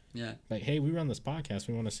night, Yeah. like, hey, we run this podcast.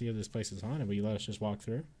 We want to see if this place is haunted. Will you let us just walk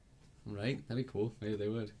through? Right? That'd be cool. Maybe they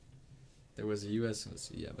would. There was a U.S. Let's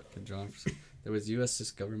see, yeah, but John. There was U.S.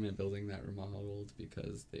 government building that remodeled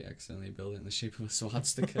because they accidentally built it in the shape of a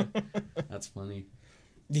swastika. That's funny.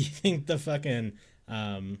 Do you think the fucking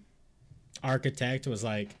architect was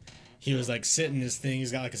like, he was like sitting in his thing,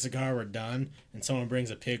 he's got like a cigar, we're done, and someone brings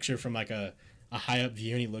a picture from like a high up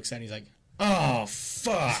view and he looks at it and he's like, oh,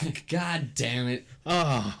 fuck. God damn it.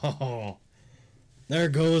 Oh, there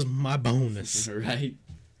goes my bonus. Right?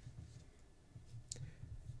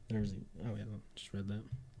 There's oh yeah, I just read that.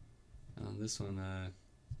 This one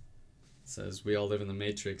says, we all live in the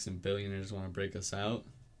Matrix and billionaires want to break us out.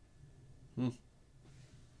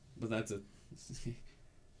 But that's a...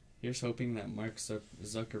 Here's hoping that Mark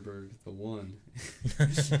Zuckerberg, the one.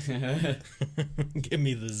 Give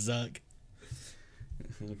me the Zuck.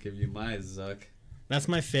 I'll give you my Zuck. That's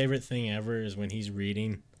my favorite thing ever is when he's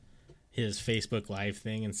reading his Facebook Live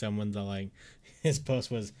thing and someone's like, his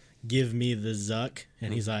post was, give me the Zuck.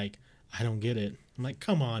 And he's like, I don't get it. I'm like,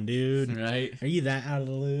 come on, dude. Right? Are you that out of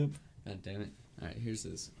the loop? God damn it. Alright, here's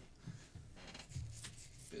his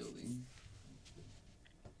building.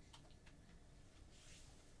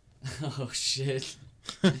 Oh, shit.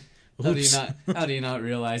 How do you not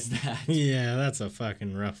realize that? Yeah, that's a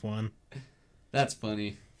fucking rough one. That's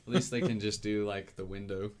funny. At least they can just do, like, the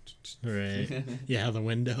window. Right. Yeah, the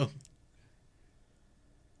window.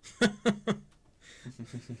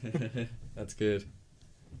 That's good.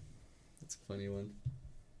 That's a funny one.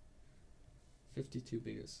 52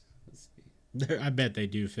 biggest. Let's see. I bet they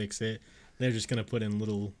do fix it. They're just going to put in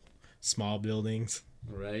little small buildings.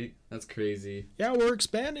 Right? That's crazy. Yeah, we're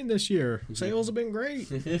expanding this year. Sales have been great.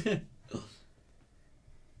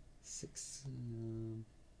 6.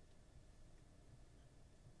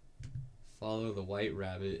 Follow the White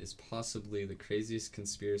Rabbit is possibly the craziest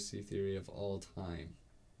conspiracy theory of all time.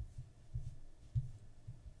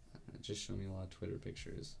 Just show me a lot of Twitter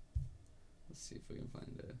pictures. Let's see if we can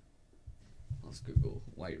find it. Let's Google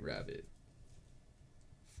White Rabbit.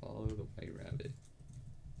 Follow the White Rabbit.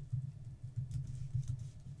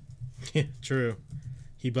 Yeah, true.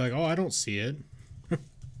 He'd be like, oh, I don't see it.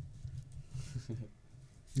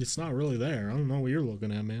 It's not really there. I don't know what you're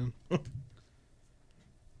looking at, man.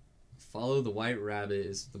 Follow the White Rabbit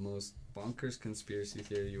is the most bonkers conspiracy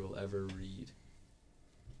theory you will ever read.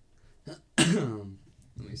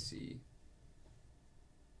 Let me see.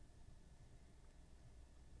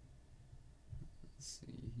 Let's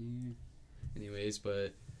see here. Anyways,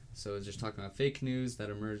 but so just talking about fake news that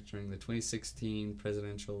emerged during the 2016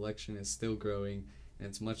 presidential election is still growing, and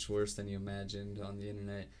it's much worse than you imagined on the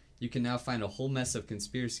internet. You can now find a whole mess of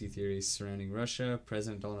conspiracy theories surrounding Russia,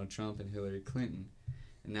 President Donald Trump, and Hillary Clinton.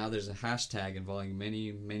 And now there's a hashtag involving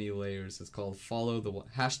many, many layers. It's called follow the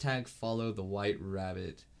White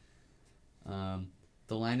Rabbit.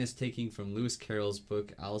 The line is taken from Lewis Carroll's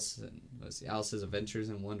book Alice's Adventures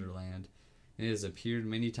in Wonderland, and it has appeared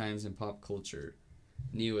many times in pop culture.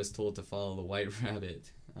 Neo is told to follow the White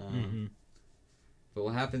Rabbit. But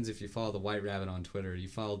what happens if you follow the White Rabbit on Twitter? You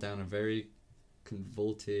fall down a very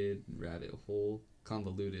convoluted rabbit hole.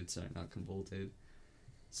 Not convoluted.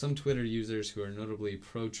 Some Twitter users who are notably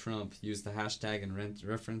pro-Trump use the hashtag and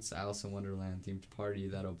reference the Alice in Wonderland themed party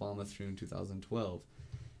that Obama threw in 2012.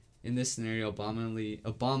 In this scenario,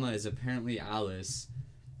 Obama is apparently Alice,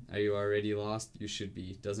 Are you already lost? You should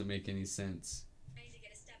be. Doesn't make any sense.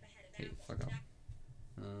 Hey, fuck off.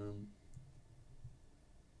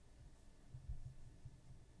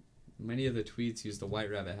 Many of the tweets use the White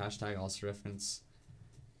Rabbit hashtag, also reference,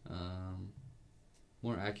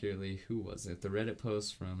 more accurately, who was it? The Reddit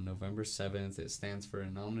post from November 7th. It stands for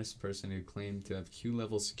anonymous person who claimed to have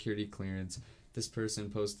Q-level security clearance. This person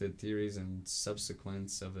posted theories and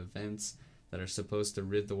subsequence of events that are supposed to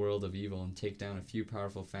rid the world of evil and take down a few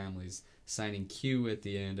powerful families, signing Q at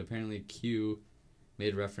the end. Apparently Q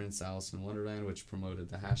made reference to Alice in Wonderland, which promoted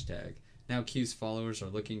the hashtag. Now Q's followers are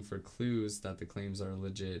looking for clues that the claims are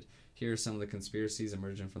legit. Here are some of the conspiracies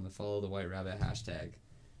emerging from the Follow the White Rabbit hashtag.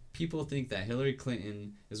 People think that Hillary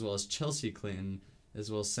Clinton, as well as Chelsea Clinton, as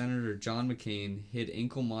well as Senator John McCain, hid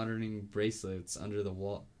ankle monitoring bracelets under the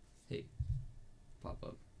wall. Hey, pop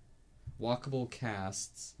up. Walkable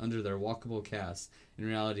casts, under their walkable casts. In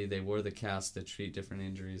reality, they wore the cast to treat different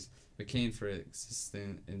injuries. McCain, for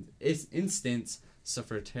instance,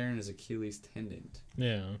 suffered a tear in his Achilles tendon.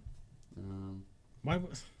 Yeah. Why?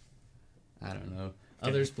 I don't know. Okay.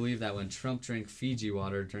 Others believe that when Trump drank Fiji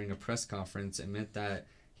water during a press conference, it meant that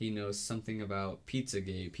he knows something about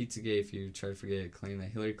Pizzagate. Pizzagate, if you try to forget it, claimed that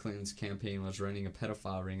Hillary Clinton's campaign was running a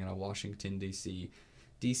pedophile ring in a Washington, D.C.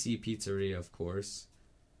 pizzeria, of course.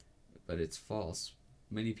 But it's false.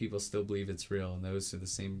 Many people still believe it's real, and those are the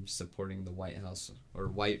same supporting the White House or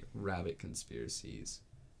White Rabbit conspiracies.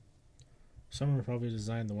 Someone probably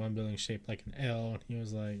designed the one building shaped like an L, and he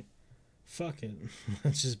was like, fuck it,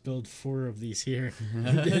 let's just build 4 of these here.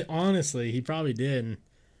 Honestly, he probably did. And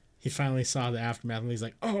he finally saw the aftermath, and he's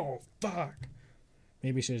like, oh, fuck.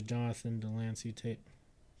 Maybe it's just Jonathan Delancey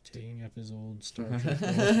taking up his old Star Trek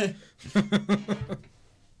role.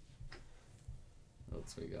 What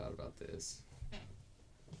else we got about this?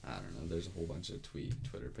 I don't know. There's a whole bunch of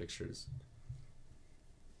Twitter pictures.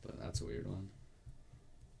 But that's a weird one.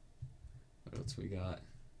 What else we got?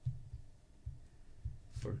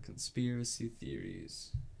 For conspiracy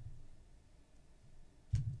theories.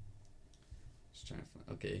 Just trying to find.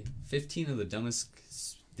 Okay. 15 of the dumbest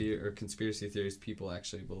conspiracy theories people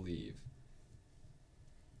actually believe.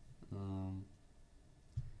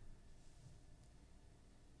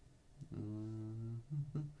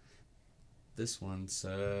 This one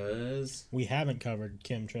says... We haven't covered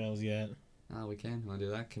chemtrails yet. Oh, we can. Want to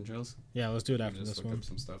do that? Chemtrails? Yeah, let's do it after this one. Look up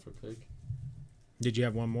some stuff real quick. Did you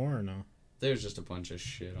have one more or no? There's just a bunch of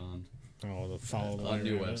shit on... Oh, the follow the a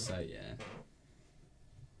new website, yeah.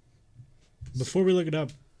 Before we look it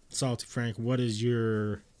up, Salty Frank, what is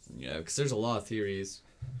your... Yeah, because there's a lot of theories.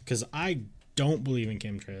 Because I don't believe in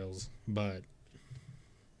chemtrails, but...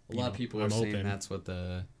 A lot of people are saying that's what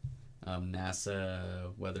the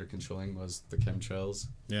NASA weather controlling was, the chemtrails.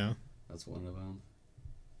 Yeah. That's one of them.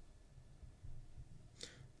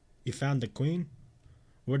 You found the queen?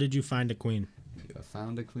 Where did you find the queen? I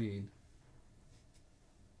found a queen.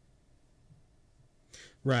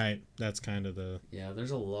 Right. That's kind of the... Yeah,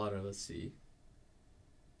 there's a lot of... Let's see.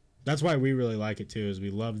 That's why we really like it, too, is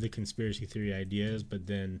we love the conspiracy theory ideas, but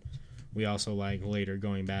then we also like later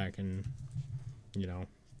going back and, you know,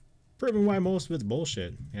 proving why most of it's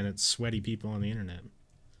bullshit, and it's sweaty people on the internet.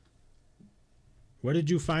 Where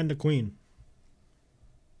did you find the queen?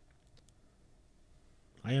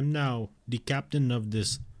 I am now the captain of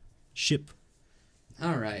this ship.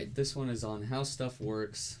 All right, this one is on How Stuff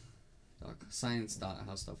Works,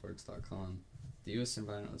 science.howstuffworks.com. The U.S.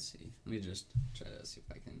 environment. Let's see. Let me just try to see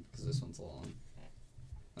if I can, because this one's long.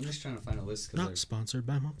 I'm just trying to find a list. Not sponsored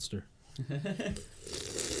by Monster.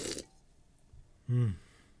 Because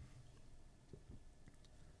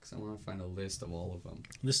I want to find a list of all of them.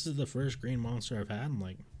 This is the first green monster I've had in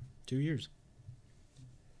like 2 years.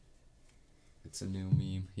 It's a new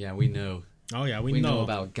meme. Yeah, we know. Oh yeah, we know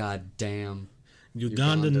about goddamn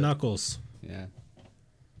Ugandan Knuckles. Yeah.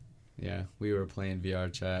 Yeah, we were playing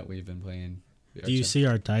VR chat. We've been playing VR Do you see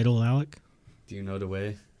our title, Alec? Do you know the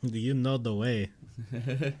way? Do you know the way?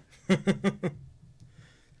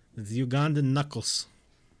 It's Ugandan Knuckles.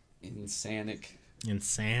 Insanic.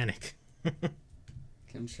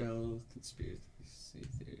 Chemtrail conspiracy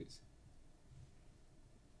theories.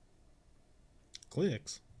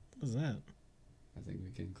 Clicks. What is that? I think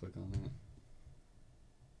we can click on that.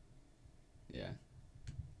 Yeah.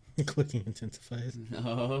 Clicking intensifies.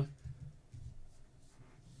 No.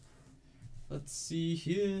 Let's see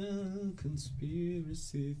here.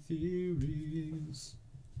 Conspiracy theories.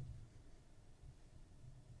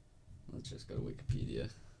 Let's just go to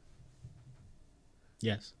Wikipedia.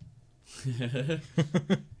 Yes. There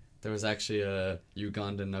was actually a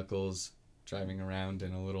Ugandan Knuckles driving around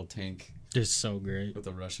in a little tank. They're so great. With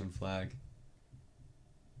a Russian flag.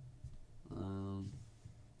 Um,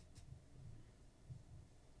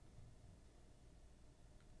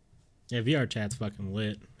 Yeah, VR chat's fucking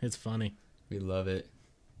lit. It's funny. we love it.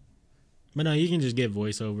 But no, you can just get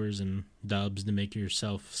voiceovers and dubs to make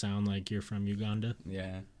yourself sound like you're from Uganda.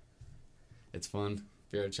 Yeah. It's fun.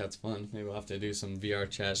 VR chat's fun. Maybe we'll have to do some VR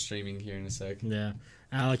chat streaming here in a sec. Yeah.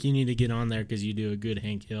 Alec, you need to get on there because you do a good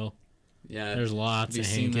Hank Hill. Yeah. There's lots Have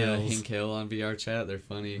of you seen Hank the Hills. Hank Hill on VR chat? They're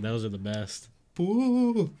funny. Those are the best.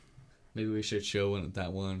 Boo! Maybe we should show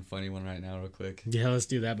that one funny one right now real quick. Yeah, let's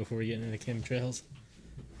do that before we get into chemtrails.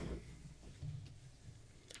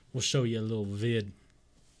 We'll show you a little vid.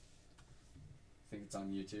 I think it's on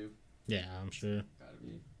YouTube. Yeah, I'm sure. Gotta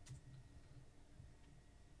be.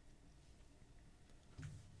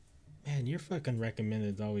 Man, your fucking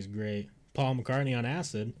recommended is always great. Paul McCartney on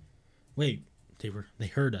acid. Wait, they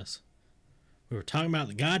heard us. We were talking about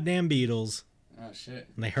the goddamn Beatles, Oh shit.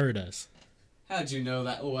 and they heard us. How'd you know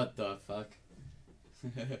that? What the fuck?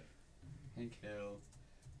 Hank Hill.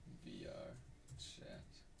 VR chat.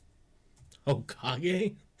 Oh,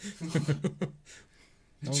 Kage?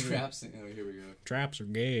 Traps. Oh, here we go. Traps are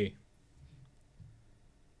gay.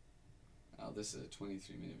 Oh, this is a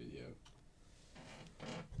 23-minute video.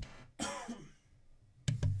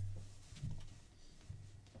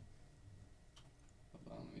 Hold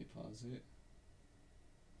on, let me pause it.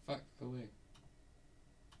 Fuck, go away.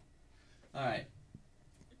 Alright.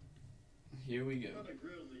 Here we go. What kind of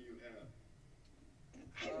grill do you have?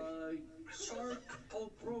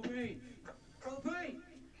 Charcoal propane. Propane!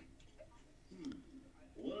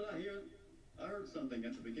 What did I hear? I heard something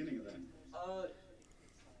at the beginning of that.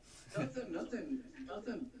 Nothing.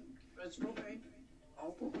 It's propane.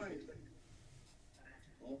 All propane.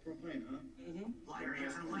 All propane, huh? Mm-hmm. Liar, he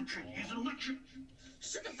has an electric.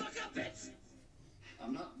 Shut the fuck up, bitch!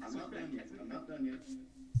 I'm not done yet.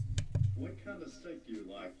 What kind of steak do you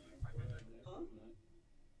like? Huh?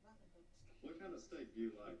 What kind of steak do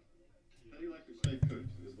you like? How do you like your steak cooked,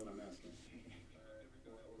 is what I'm asking.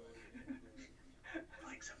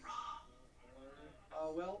 Like some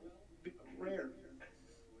raw. Well, rare.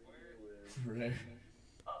 Rare.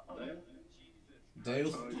 Dale?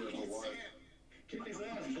 Dale? Oh, yeah, Hawaii. Kick his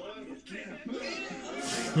ass, boy.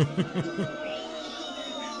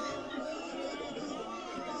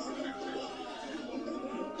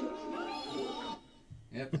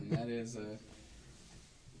 Yep, and that is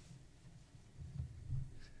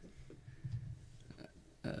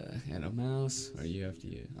and a mouse, or you have to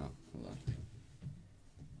use, oh, hold on.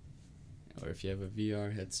 Or if you have a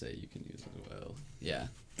VR headset, you can use it as well. Yeah,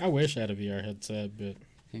 I wish I had a VR headset, but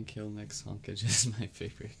Hank Hill Next Honkage is my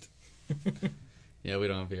favorite. Yeah, we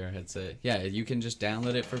don't have VR headset. Yeah, you can just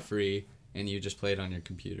download it for free, and you just play it on your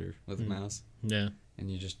computer with a mouse. yeah. And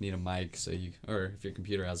you just need a mic, or if your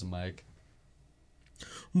computer has a mic.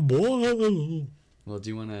 Boy. Well, do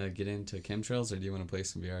you want to get into chemtrails, or do you want to play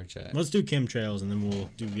some VR chat? Let's do chemtrails and then we'll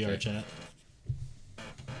do VR Okay. chat.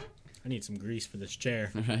 I need some grease for this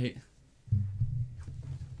chair. All right.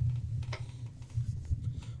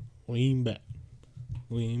 Lean back.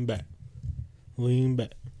 Lean back. Lean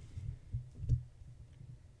back.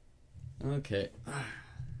 Okay.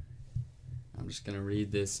 I'm just going to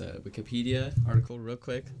read this Wikipedia article real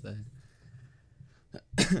quick.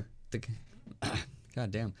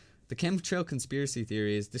 God damn. The chemtrail conspiracy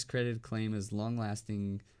theory is discredited claim as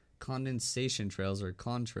long-lasting condensation trails or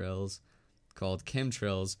contrails called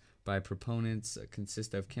chemtrails by proponents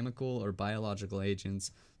consist of chemical or biological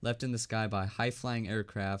agents left in the sky by high-flying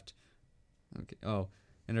aircraft. Okay. Oh,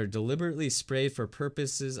 and are deliberately sprayed for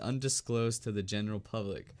purposes undisclosed to the general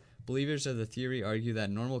public. Believers of the theory argue that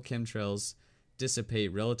normal chemtrails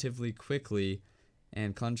dissipate relatively quickly,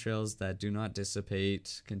 and contrails that do not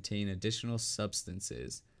dissipate contain additional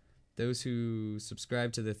substances. Those who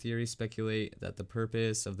subscribe to the theory speculate that the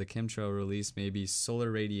purpose of the chemtrail release may be solar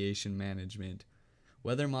radiation management,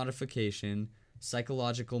 weather modification,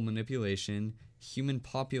 psychological manipulation, human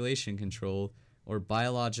population control, or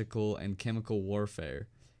biological and chemical warfare,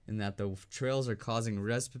 and that the trails are causing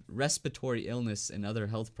respiratory illness and other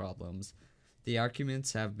health problems. The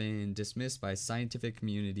arguments have been dismissed by scientific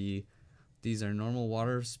community. These are normal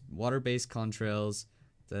water-based contrails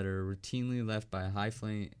that are routinely left by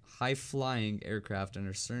high-flying aircraft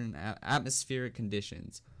under certain atmospheric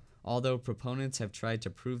conditions. Although proponents have tried to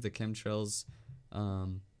prove the chemtrails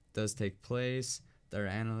does take place, their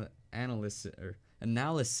analyses,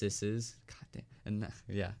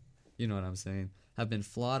 you know what I'm saying, have been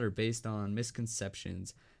flawed or based on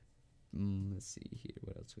misconceptions. Let's see here,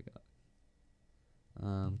 what else we got?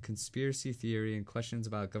 Conspiracy theory and questions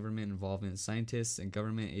about government involvement. Scientists and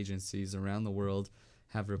government agencies around the world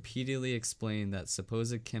have repeatedly explained that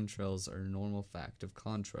supposed chemtrails are a normal fact of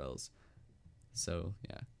contrails. So,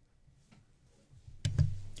 yeah.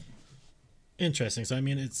 Interesting. So, I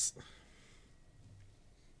mean,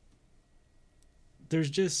 there's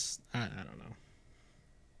just, I don't know.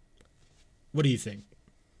 What do you think?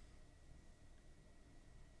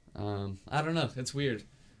 I don't know. It's weird.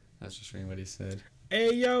 That's just reading what he said.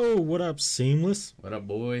 Hey, yo, what up, Seamless? What up,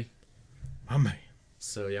 boy? My man.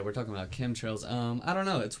 So yeah, we're talking about chemtrails. I don't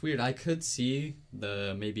know. It's weird. I could see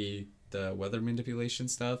maybe the weather manipulation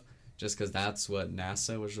stuff, just because that's what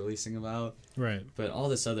NASA was releasing about. Right. But all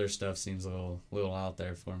this other stuff seems a little out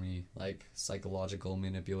there for me, like psychological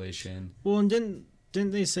manipulation. Well, and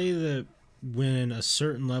didn't they say that when a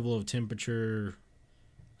certain level of temperature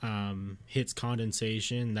hits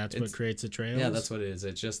condensation, that's what creates the trails? Yeah, that's what it is.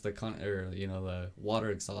 It's just the water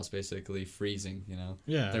exhaust basically freezing,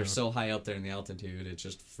 Yeah. They're so high up there in the altitude, it's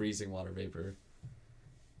just freezing water vapor.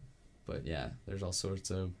 But yeah, there's all sorts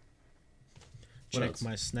of... Check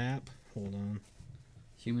my snap. Hold on.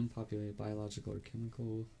 Human populated biological or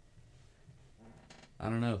chemical... I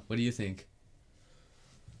don't know. What do you think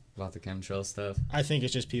about the chemtrail stuff? I think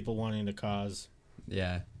it's just people wanting to cause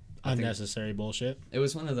unnecessary bullshit. It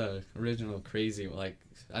was one of the original crazy,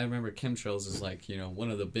 I remember chemtrails is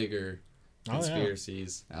one of the bigger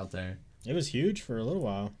conspiracies out there. It was huge for a little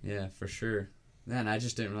while. Yeah, for sure. Man, I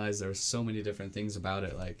just didn't realize there were so many different things about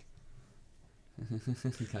it,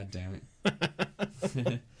 God damn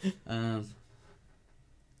it.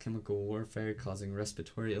 Chemical warfare causing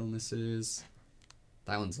respiratory illnesses.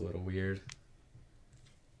 That one's a little weird.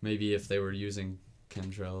 Maybe if they were using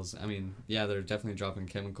chemtrails. I mean, yeah, they're definitely dropping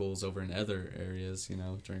chemicals over in other areas,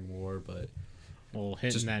 during war, but... Well,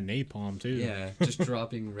 hitting that napalm, too. Yeah, just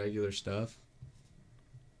dropping regular stuff.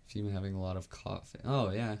 FEMA having a lot of cough. Oh,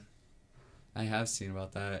 yeah. I have seen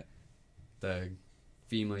about that. The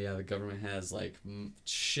FEMA, the government has,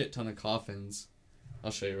 shit ton of coffins.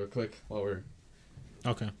 I'll show you real quick while we're...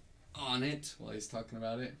 Okay. On it, while he's talking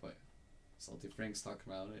about it. What? Salty Frank's talking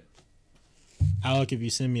about it. Alec, if you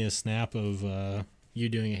send me a snap of you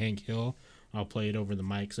doing a Hank Hill, I'll play it over the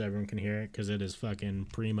mic so everyone can hear it, because it is fucking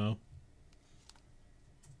primo.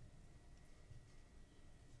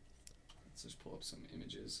 Let's just pull up some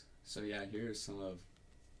images. So yeah, here's some of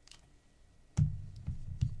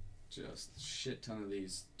just shit ton of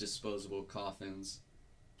these disposable coffins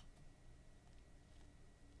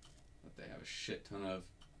that they have a shit ton of.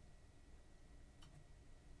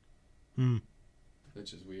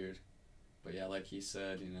 Which is weird. But yeah, like he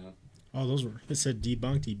said, Oh, those were... It said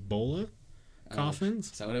debunked Ebola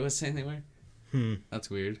coffins? Is that what it was saying they were? That's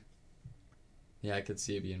weird. Yeah, I could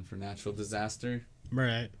see it being for natural disaster.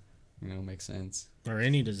 Right. Makes sense. Or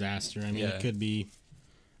any disaster. I mean, it could be...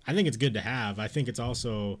 I think it's good to have. I think it's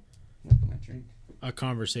also a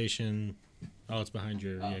conversation... Oh, it's behind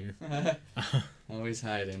your Jaeger. Always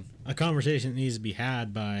hiding. A conversation that needs to be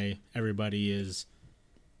had by everybody is...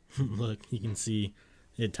 Look, you can see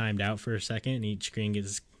it timed out for a second, and each screen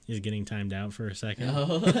is getting timed out for a second.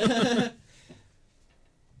 Oh.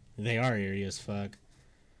 They are eerie as fuck.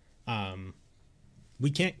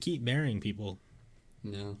 We can't keep burying people.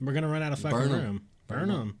 No. We're gonna run out of fucking room. Burn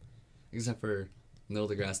them. Except for Neil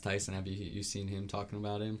deGrasse Tyson. Have you seen him talking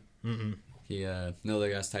about him? Mm-mm. Neil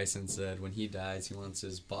deGrasse Tyson said when he dies, he wants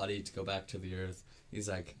his body to go back to the earth. He's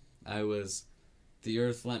like, the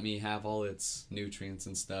earth let me have all its nutrients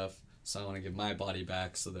and stuff, so I want to give my body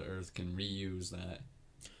back so the earth can reuse that.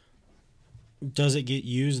 Does it get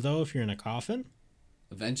used, though, if you're in a coffin?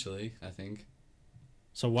 Eventually, I think.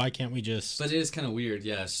 So why can't we just... But it is kind of weird,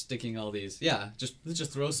 sticking all these... Yeah,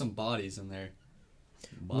 just throw some bodies in there.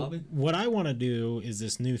 Bobby? What I want to do is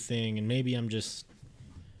this new thing, and maybe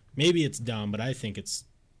it's dumb, but I think it's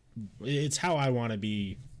how I want to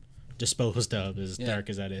be disposed of, as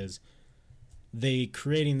dark as that is. They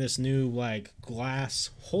creating this new glass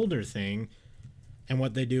holder thing, and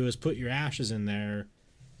what they do is put your ashes in there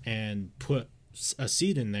and put a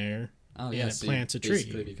seed in there, and it plants a tree.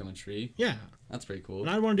 Basically become a tree. Yeah, that's pretty cool. And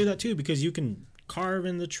I want to do that too, because you can carve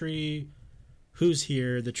in the tree who's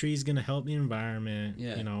here. The tree's gonna help the environment.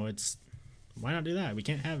 Yeah, it's why not do that?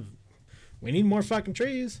 We need more fucking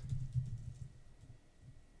trees.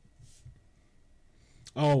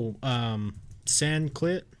 Oh,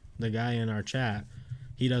 Sandclit, the guy in our chat,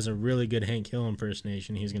 he does a really good Hank Hill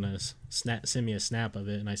impersonation. He's gonna send me a snap of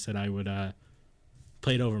it, and I said I would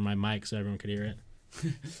play it over my mic so everyone could hear it.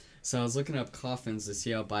 So I was looking up coffins to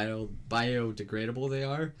see how biodegradable they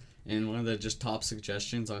are, and one of the just top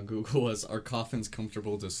suggestions on Google was, are coffins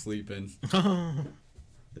comfortable to sleep in?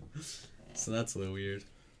 So that's a little weird.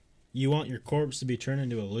 You want your corpse to be turned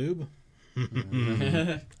into a lube?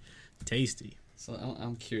 Tasty. So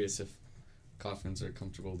I'm curious if coffins are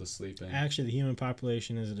comfortable to sleep in. Actually, the human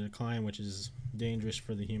population is in decline, which is dangerous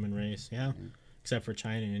for the human race. Yeah, except for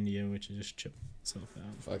China and India, which is just chill itself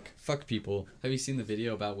out. Fuck people. Have you seen the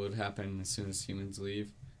video about what would happen as soon as humans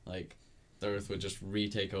leave? Like, the Earth would just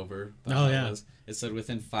retake over. Oh yeah. It said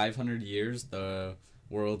within 500 years, the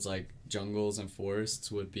world's like jungles and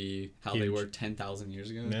forests would be how they Huge. were 10,000 years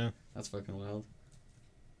ago. Yeah. That's fucking wild.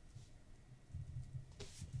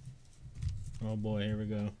 Oh boy, here we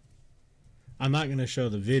go. I'm not gonna show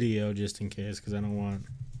the video just in case, because I don't want,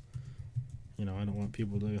 I don't want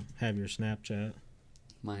people to have your Snapchat.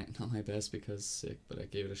 Not my best because sick, but I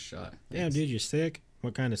gave it a shot. Damn, dude, you're sick.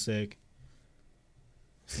 What kind of sick?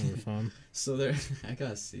 Never fun. So there, I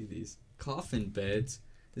gotta see these coffin beds.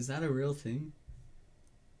 Is that a real thing?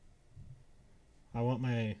 I want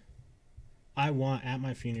at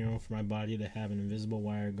my funeral for my body to have an invisible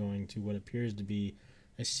wire going to what appears to be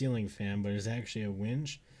a ceiling fan, but is actually a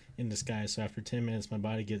winch in disguise. So after 10 minutes, my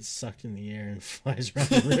body gets sucked in the air and flies around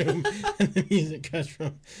the room, and the music cuts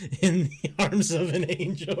from "In the Arms of an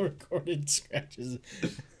Angel" recorded scratches.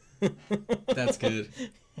 That's good.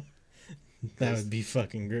 That would be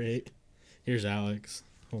fucking great. Here's Alex.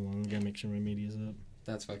 Hold on, I gotta make sure my media's up.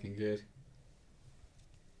 That's fucking good.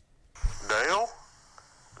 Dale?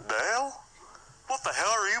 Dale? What the hell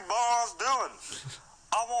are you boys doing?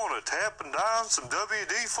 I want to tap and dine some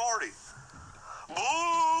WD-40.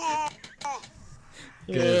 Boo!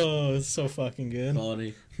 Good. Oh, it's so fucking good.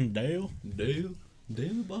 Quality. Dale? Dale,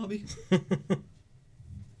 Bobby.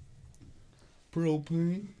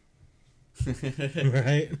 Propane.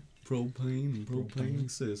 Right? Propane and propane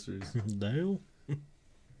sisters. Dale?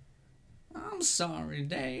 I'm sorry,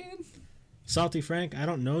 Dad. Salty Frank, I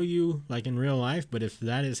don't know you like in real life, but if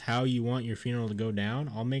that is how you want your funeral to go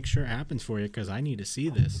down, I'll make sure it happens for you because I need to see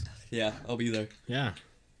this. Yeah, I'll be there. Yeah.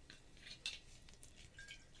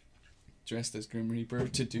 Dressed as Grim Reaper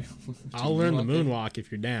to do. I'll learn the moonwalk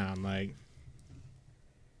if you're down. Like,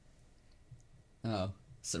 Oh,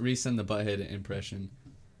 so resend the butthead impression.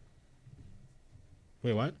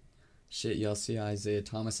 wait, what? Shit, y'all see Isaiah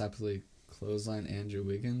Thomas actually clothesline Andrew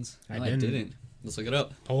Wiggins? I No, didn't. Let's look it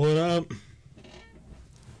up. Pull it up.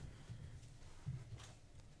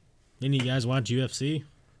 Any of you guys watch UFC?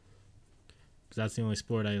 Because that's the only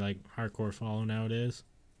sport I like hardcore follow nowadays.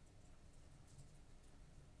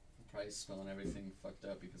 I'm probably spelling everything fucked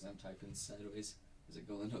up because I'm typing sideways. Is it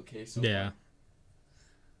going okay so Yeah.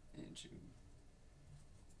 far? Andrew.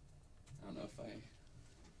 I don't know if I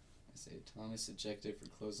say Thomas ejected for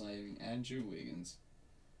clotheslining Andrew Wiggins.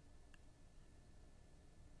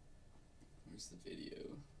 Where's the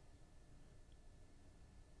video?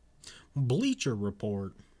 Bleacher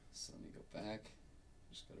Report. So let me go back.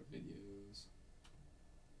 Just go to videos.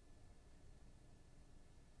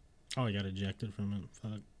 Oh, I got ejected from it.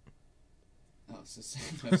 Fuck. Oh, it's the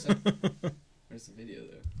same website. Where's the video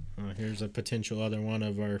though? Here's a potential other one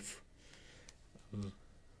of our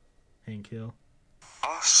Hank Hill.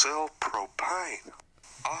 I sell propane.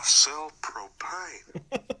 I sell propane.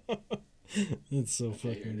 It's so Okay,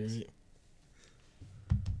 here fucking it is. great.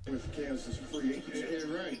 With Kansas free. Yeah,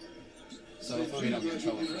 right. So hopefully we don't get in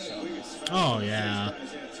trouble for showing this. Oh, yeah. I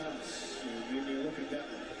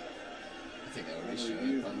think I'll re-show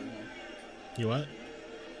it probably. You what?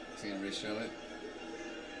 Is he gonna re-show it?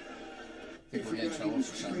 I think we'll get in trouble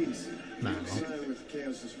for showing this. No. With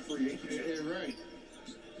Kansas free. Yeah, right.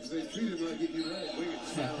 They treated like it, you're right.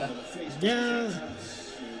 Wiggins foul on the face. Yeah.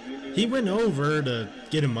 He went over to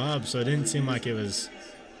get him up, so it didn't seem like it was...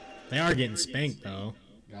 They are getting spanked, though.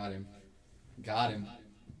 Got him. Got him.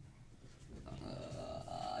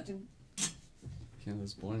 It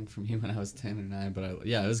was boring for me when I was 10 or 9, but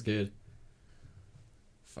yeah, it was good.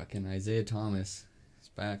 Fucking Isaiah Thomas. He's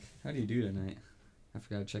back. How do you do tonight? I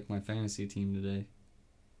forgot to check my fantasy team today.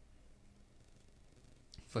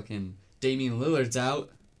 Fucking Damian Lillard's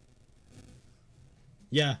out.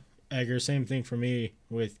 Yeah, Edgar, same thing for me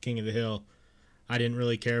with King of the Hill. I didn't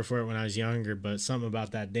really care for it when I was younger, but something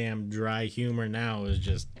about that damn dry humor now is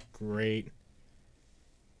just great.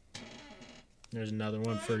 There's another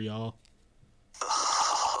one for y'all.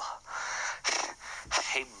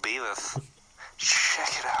 Hey, Beavis, check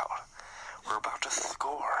it out. We're about to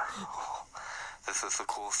score. This is the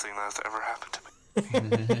coolest thing that's ever happened to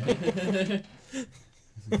me.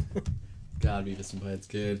 God, Beavis and Butthead's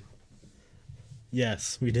good.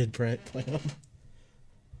 Yes, we did play them.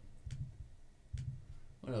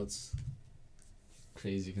 What else?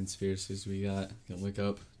 Crazy conspiracies we got. Gonna look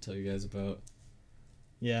up, tell you guys about.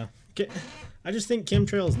 Yeah. I just think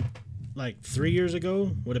chemtrails, like 3 years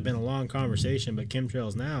ago, would have been a long conversation, but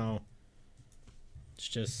chemtrails now, It's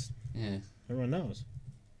just Yeah. everyone knows.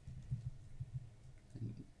 I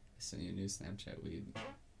sent you a new Snapchat. We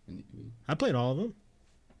I played all of them.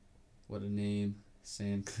 what a name,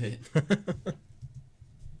 Sandclit.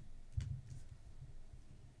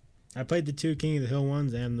 I played the 2 King of the Hill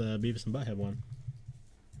ones and the Beavis and Butthead one.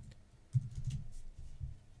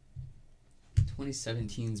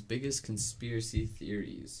 2017's biggest conspiracy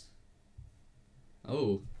theories.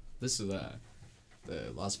 Oh, this is the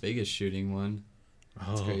Las Vegas shooting one.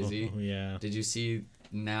 That's crazy. Yeah. Did you see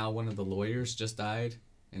now one of the lawyers just died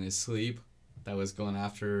in his sleep that was going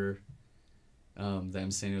after them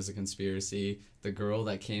saying it was a conspiracy? The girl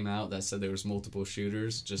that came out that said there was multiple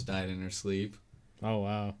shooters just died in her sleep. Oh,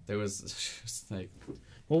 wow. There was just like...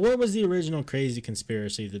 Well, what was the original crazy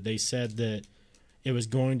conspiracy that they said that it was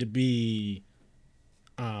going to be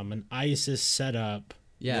an ISIS setup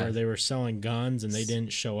where they were selling guns and they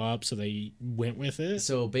didn't show up, so they went with it?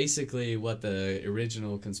 So basically what the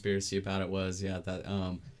original conspiracy about it was, that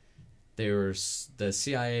the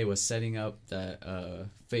CIA was setting up that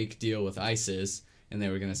fake deal with ISIS, and they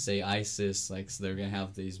were going to say ISIS, like, so they're going to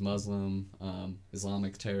have these Muslim,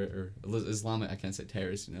 Islamic terror, or Islamic, I can't say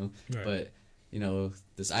terrorists, Right. but,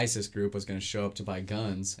 this ISIS group was going to show up to buy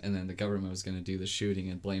guns, and then the government was going to do the shooting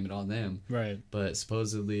and blame it on them. Right. But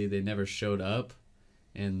supposedly they never showed up,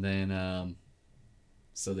 and then,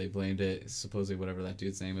 so they blamed it, supposedly whatever that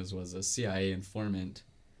dude's name was a CIA informant.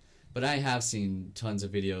 But I have seen tons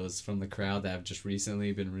of videos from the crowd that have just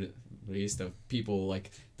recently been released of people,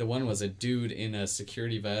 like, the one was a dude in a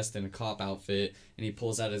security vest and a cop outfit, and he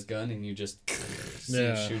pulls out his gun and you just see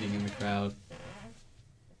him shooting in the crowd.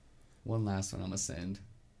 One last one I'm gonna send.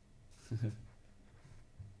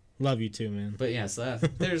 Love you too, man. But yeah, so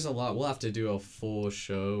there's a lot. We'll have to do a full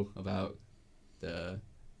show about the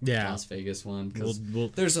Las Vegas one, because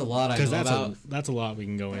there's a lot I know about. That's a lot we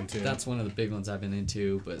can go into. That's one of the big ones I've been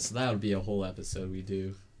into, but so that would be a whole episode we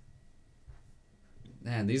do.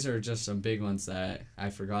 Man, these are just some big ones that I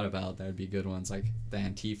forgot about that would be good ones, like the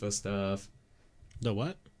Antifa stuff. The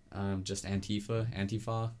what? Just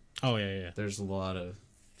Antifa. Oh, yeah. There's a lot of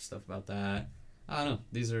stuff about that. I don't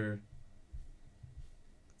know.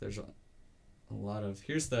 There's a lot of...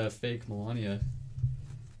 Here's the fake Melania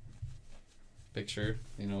picture.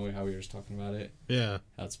 You know how we were just talking about it? Yeah.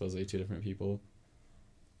 That's supposedly 2 different people.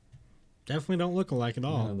 Definitely don't look alike at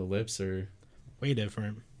all. The lips are... way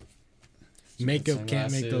different. Makeup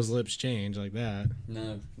can't make those lips change like that.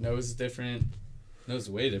 No. Nose is different. Nose is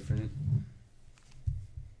way different.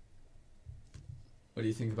 What do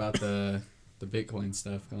you think about the Bitcoin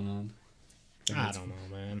stuff going on? I don't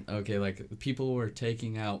know, man. Okay, like, people were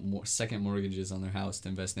taking out second mortgages on their house to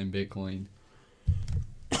invest in Bitcoin.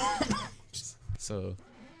 So,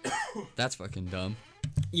 that's fucking dumb.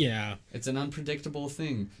 Yeah. It's an unpredictable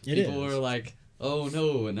thing. People People are like, oh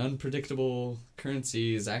no, an unpredictable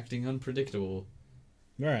currency is acting unpredictable.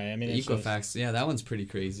 Right, I mean... Equifax, yeah, that one's pretty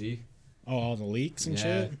crazy. Oh, all the leaks and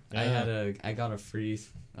shit? Yeah. I got a free,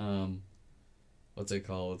 what's it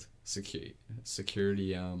called?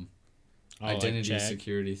 Security, identity like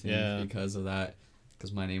security thing because of that,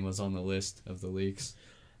 because my name was on the list of the leaks.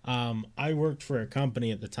 I worked for a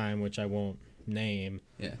company at the time, which I won't name.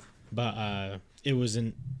 Yeah. But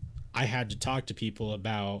I had to talk to people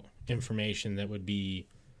about information that would be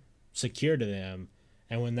secure to them,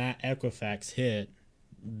 and when that Equifax hit,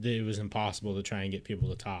 it was impossible to try and get people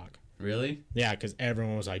to talk. Really? Yeah, because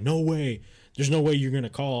everyone was like, no way. There's no way you're going to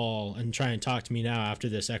call and try and talk to me now after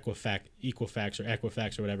this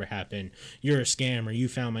Equifax or whatever happened. You're a scammer. You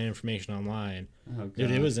found my information online. Oh, God.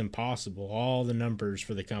 Dude, it was impossible. All the numbers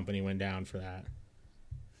for the company went down for that.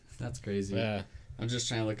 That's crazy. Yeah. I'm just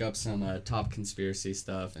trying to look up some top conspiracy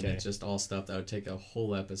stuff, and it's just all stuff that would take a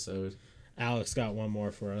whole episode. Alex got one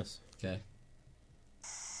more for us. Okay.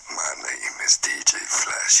 My name is DJ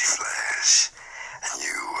Flashy Flash, and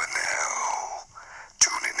you are now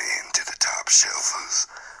tuning in to the Top Shelfers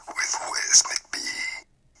with Wes McBee.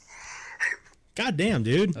 God damn,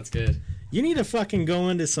 dude. That's good. You need to fucking go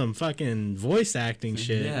into some fucking voice acting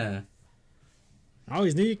shit. Yeah. I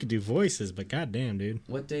always knew you could do voices, but goddamn, dude.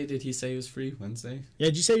 What day did he say he was free? Wednesday? Yeah,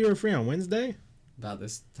 did you say you were free on Wednesday? About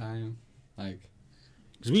this time? Like...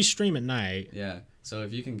 Because we stream at night. Yeah. So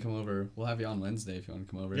if you can come over, we'll have you on Wednesday if you want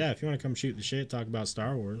to come over. Yeah, if you want to come shoot the shit, talk about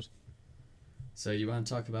Star Wars. So you want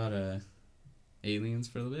to talk about aliens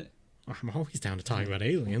for a little bit? I'm always down to talk about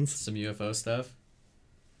aliens. Some UFO stuff?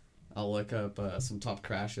 I'll look up some top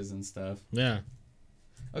crashes and stuff. Yeah.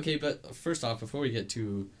 Okay, but first off, before we get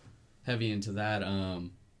too heavy into that,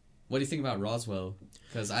 what do you think about Roswell?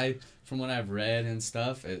 Because from what I've read and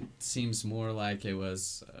stuff, it seems more like it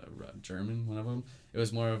was German, one of them. It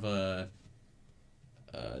was more of a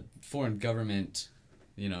foreign government,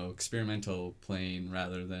 experimental plane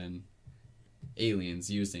rather than aliens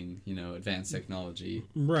using, advanced technology.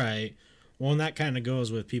 Right. Well, and that kind of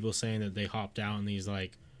goes with people saying that they hopped out in these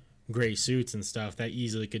like gray suits and stuff. That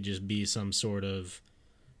easily could just be some sort of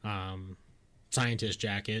scientist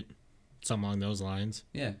jacket, something along those lines.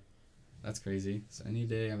 Yeah, that's crazy. So any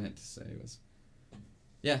day I meant to say was,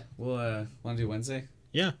 yeah, we'll want to do Wednesday.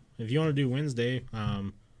 Yeah, if you want to do Wednesday,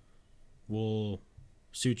 we'll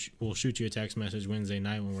shoot you a text message Wednesday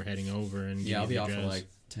night when we're heading over, and Yeah, I'll be off at like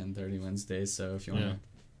 10:30 Wednesday. So if you want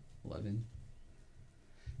 11.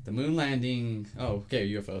 The moon landing. Oh, okay,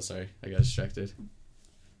 UFO. Sorry, I got distracted.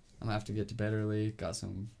 I'm gonna have to get to bed early. Got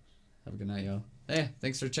some. Have a good night, y'all. Hey,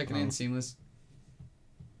 thanks for checking in, Seamless.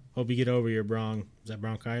 Hope you get over your is that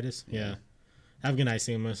bronchitis? Yeah. Have a good night,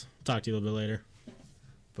 Seamless. Talk to you a little bit later.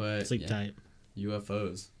 But sleep tight.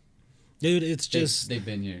 UFOs. Dude, it's just... They've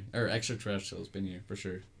been here. Or extraterrestrials been here, for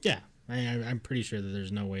sure. Yeah. I'm pretty sure that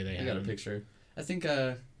there's no way they have. I got a picture. I think,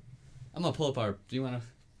 I'm going to pull up our... Do you want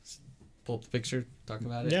to pull up the picture? Talk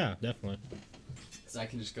about it? Yeah, definitely. Because I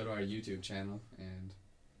can just go to our YouTube channel and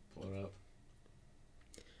pull it up.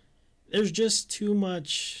 There's just too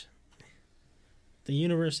much... The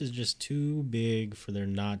universe is just too big for there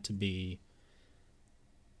not to be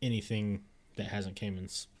anything that hasn't came and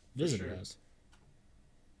visited us.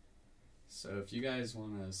 So if you guys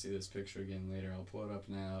want to see this picture again later, I'll pull it up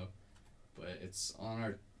now. But it's on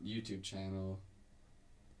our YouTube channel.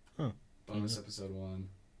 Huh. Bonus episode 1.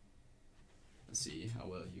 Let's see how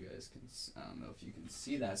well you guys can... I don't know if you can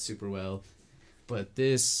see that super well. But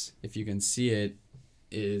this, if you can see it,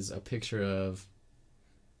 is a picture of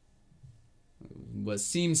what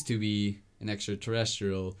seems to be an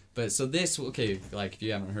extraterrestrial. But so this, okay, like if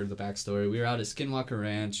you haven't heard the backstory, we were out at Skinwalker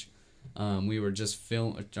Ranch. We were just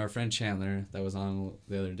our friend Chandler that was on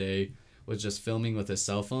the other day was just filming with his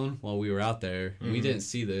cell phone while we were out there. And we didn't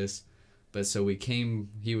see this, but so we came,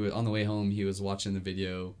 he was on the way home, he was watching the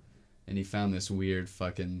video and he found this weird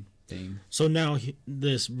fucking thing. So now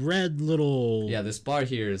this red little... Yeah, this bar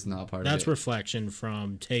here is not part of it. That's reflection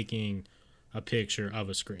from taking a picture of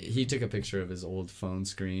a screen. He took a picture of his old phone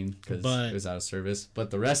screen because it was out of service.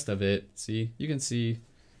 But the rest of it, see, you can see...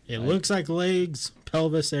 It looks like legs,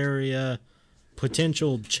 pelvis area,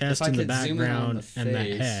 potential chest in the background, and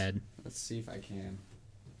the head. Let's see if I can.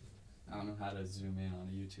 I don't know how to zoom in on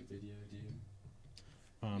a YouTube video, do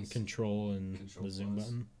you? Control and Control the zoom plus.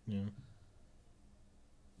 button. Yeah.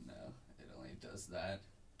 No, it only does that.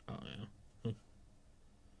 Oh, yeah.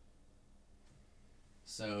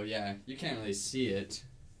 So, yeah, you can't really see it.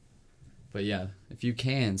 But, yeah, if you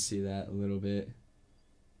can see that a little bit,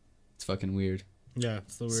 it's fucking weird. Yeah,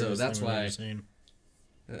 it's the weirdest So that's thing I've why ever seen.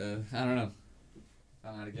 I don't know. I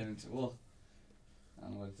don't know how to get into... Well, I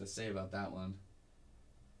don't know what to say about that one.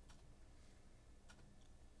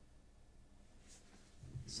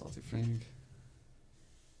 Salty Frank.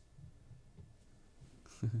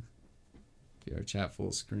 VR chat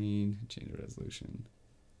full screen. Change the resolution.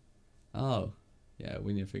 Oh. Yeah,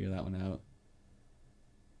 we need to figure that one out.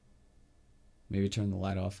 Maybe turn the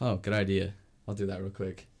light off. Oh, good idea. I'll do that real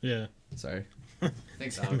quick. Yeah. Sorry.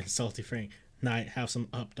 Thanks, I'm Alex. a salty Frank. Night, have some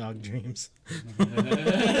up dog dreams.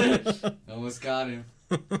 Almost got him.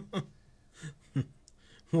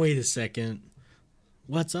 Wait a second.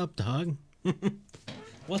 What's up, dog?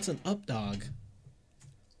 What's an up dog?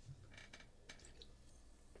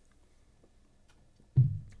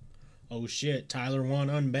 Oh shit, Tyler won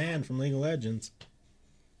unbanned from League of Legends.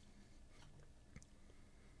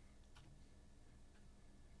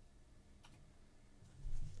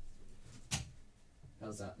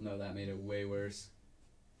 How's that? No, that made it way worse.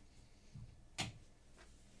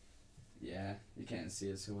 Yeah, you can't see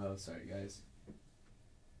it so well. Sorry, guys.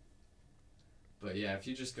 But yeah, if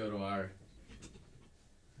you just go to our...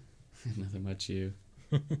 Nothing much you.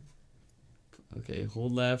 Okay,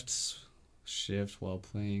 hold left, shift while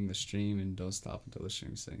playing the stream, and don't stop until the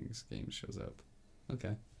stream settings game shows up.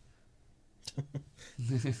 Okay.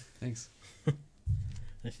 Thanks.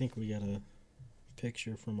 I think we got a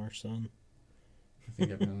picture from our son. I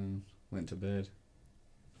think everyone went to bed.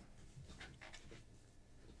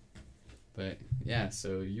 But yeah,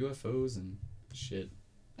 so UFOs and shit.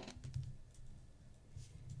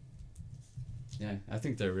 Yeah, I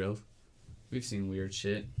think they're real. We've seen weird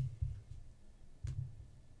shit.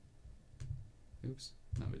 Oops,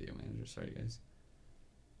 not video manager. Sorry, guys.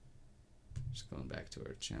 Just going back to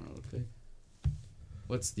our channel real quick.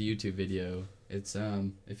 What's the YouTube video? It's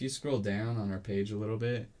if you scroll down on our page a little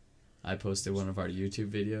bit, I posted one of our YouTube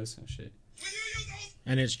videos. Oh shit.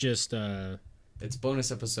 And it's just It's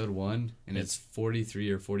bonus episode 1, and it's 43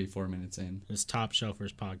 or 44 minutes in. It's Top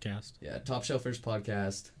Shelfers Podcast. Yeah, Top Shelfers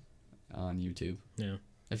Podcast on YouTube. Yeah.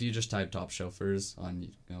 If you just type Top Shelfers on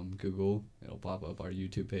Google, it'll pop up our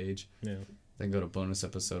YouTube page. Yeah. Then go to bonus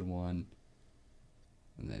episode 1,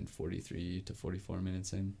 and then 43 to 44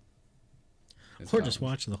 minutes in. It's Or gone. just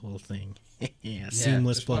watch the whole thing. Yeah,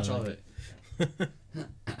 seamless just plug. watch all of it.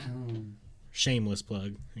 Shameless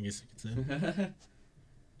plug, I guess you could say.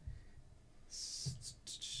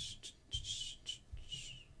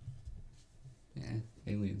 Yeah,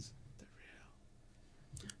 aliens.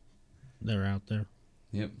 They're out there.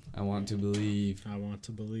 Yep, I want to believe. I want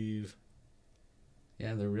to believe.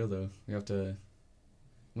 Yeah, they're real though.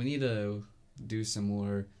 We need to do some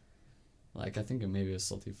more, like, I think it maybe was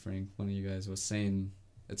Salty Frank, one of you guys was saying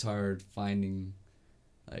it's hard finding,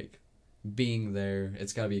 like, being there.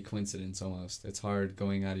 It's gotta be a coincidence almost. It's hard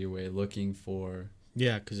going out of your way looking for.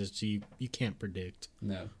 Yeah, because you can't predict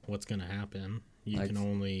No. what's going to happen. You Like- can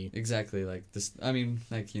only... Exactly, like this. I mean,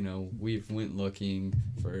 like, we've went looking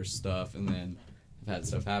for stuff and then have had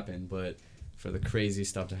stuff happen, but for the crazy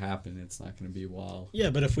stuff to happen, it's not going to be a while.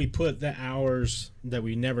 Yeah, but if we put the hours that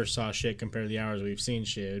we never saw shit compared to the hours we've seen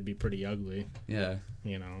shit, it'd be pretty ugly. Yeah,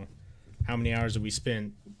 You know, how many hours have we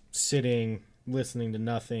spent sitting, listening to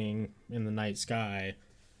nothing in the night sky?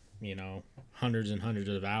 You know, hundreds and hundreds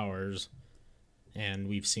of hours, and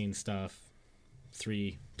we've seen stuff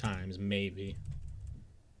 3 times, maybe.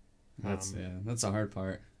 that's the hard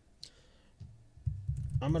part.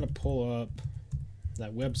 I'm going to pull up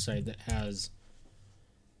that website that has...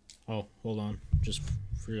 Oh, hold on. Just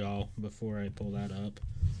for y'all, before I pull that up.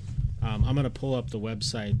 I'm going to pull up the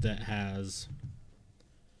website that has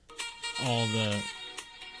all the...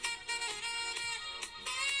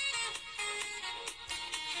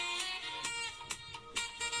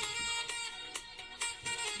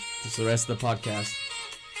 It's the rest of the podcast.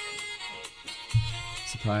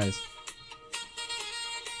 Surprise.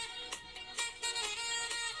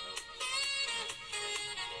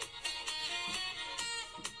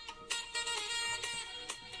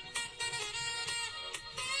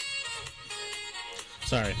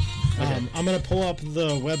 Sorry. Okay. I'm going to pull up the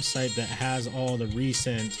website that has all the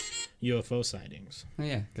recent UFO sightings. Oh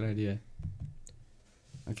yeah, good idea.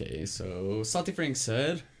 Okay, so Salty Frank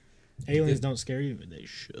said... Aliens don't scare you, but they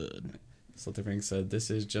should. Salty Frank said, this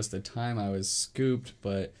is just a time I was scooped,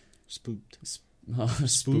 but... Spooked.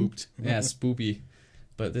 Spooked. Yeah, spoopy.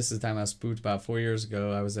 But this is the time I was spooked about 4 years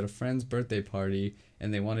ago. I was at a friend's birthday party,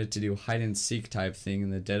 and they wanted to do hide-and-seek type thing in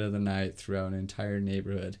the dead of the night throughout an entire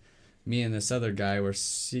neighborhood. Me and this other guy were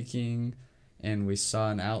seeking, and we saw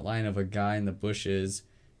an outline of a guy in the bushes,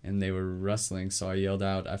 and they were rustling, so I yelled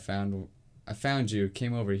out, I found you,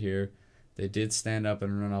 came over here. They did stand up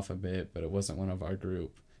and run off a bit, but it wasn't one of our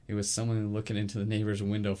group. It was someone looking into the neighbor's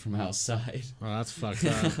window from outside. Oh, that's fucked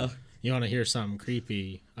up. You want to hear something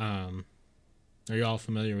creepy? Are you all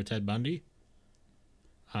familiar with Ted Bundy?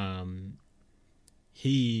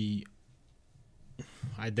 They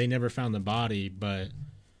never found the body, but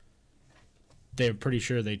they're pretty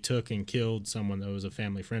sure they took and killed someone that was a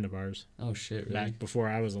family friend of ours Oh shit, really? back before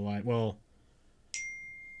I was alive. Well,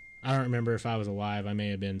 I don't remember if I was alive. I may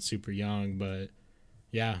have been super young, but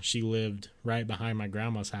yeah, she lived right behind my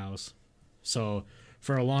grandma's house. So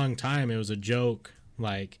for a long time, it was a joke,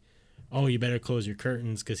 like, oh, you better close your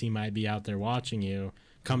curtains because he might be out there watching you.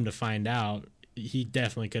 Come to find out, he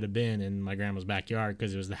definitely could have been in my grandma's backyard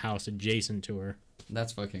because it was the house adjacent to her.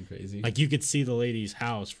 That's fucking crazy. Like, you could see the lady's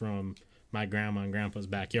house from my grandma and grandpa's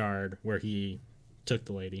backyard where he took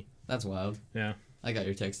the lady. That's wild. Yeah. I got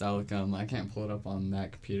your text. I can't pull it up on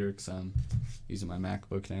that computer because I'm using my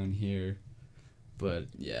MacBook down here. But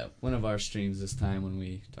yeah, one of our streams this time when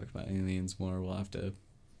we talk about aliens more, we'll have to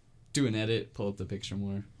do an edit, pull up the picture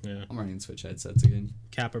more. Yeah. I'm running Switch headsets again.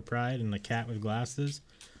 Kappa Pride and the cat with glasses.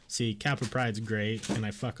 See, Kappa Pride's great, and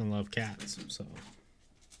I fucking love cats, so...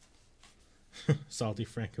 Salty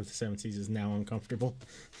Frank of the 70s is now uncomfortable.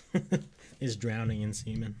 Is drowning in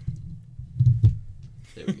semen.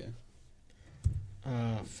 There we go.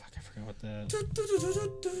 Fuck, I forgot what that...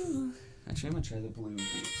 Actually, I'm gonna try the blue.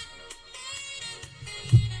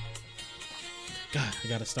 God, I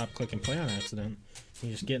gotta stop clicking play on accident.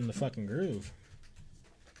 You just get in the fucking groove.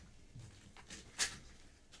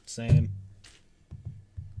 Same.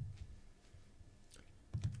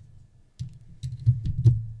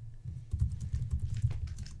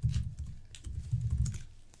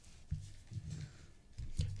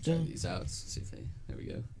 Try these out. See if they. There we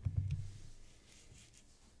go.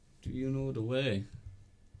 Do you know the way?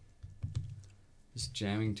 Just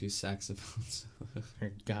jamming 2 saxophones.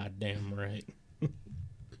 You're goddamn right.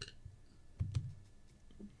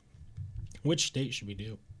 Which state should we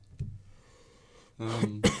do?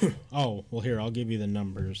 Um, Oh, well, here, I'll give you the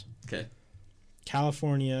numbers. okay.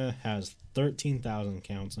 California has 13,000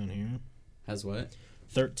 counts on here. Has what?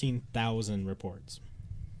 13,000 reports.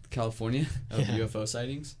 California of Yeah. UFO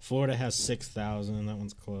sightings? Florida has 6,000. That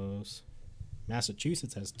one's close.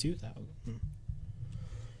 Massachusetts has 2,000.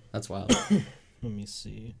 That's wild. Let me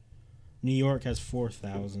see. New York has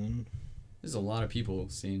 4,000. There's a lot of people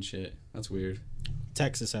seeing shit. That's weird.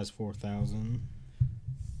 Texas has 4,000.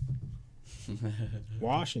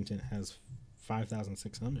 Washington has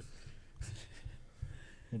 5,600.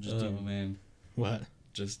 We'll just Oh, do man. what?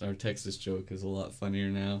 Just our Texas joke is a lot funnier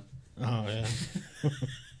now. Oh, yeah.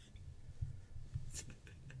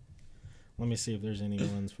 Let me see if there's any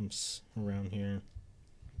ones from around here.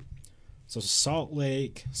 So Salt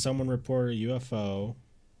Lake, someone reported a UFO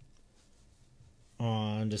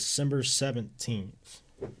on December 17th.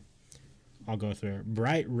 I'll go through it.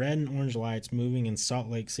 Bright red and orange lights moving in Salt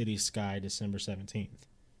Lake City sky, December 17th.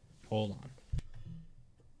 Hold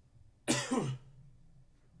on.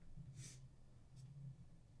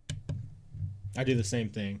 I do the same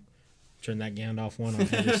thing. Turn that Gandalf one on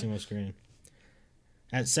every single screen.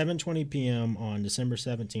 At 7:20 p.m. on December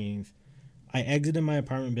 17th, I exited my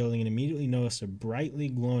apartment building and immediately noticed a brightly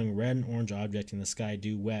glowing red and orange object in the sky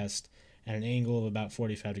due west at an angle of about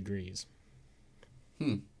 45 degrees.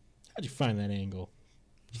 How'd you find that angle?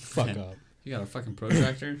 Fuck up. You got a fucking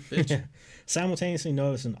protractor, bitch? Simultaneously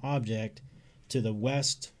noticed an object to the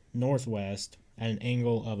west-northwest at an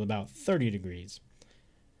angle of about 30 degrees.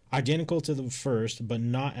 Identical to the first, but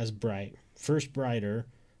not as bright. First brighter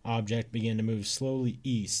object began to move slowly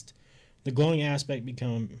east. The glowing aspect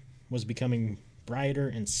was becoming brighter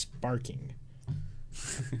and sparking.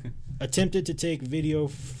 Attempted to take video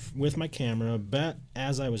with my camera, but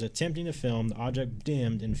as I was attempting to film, the object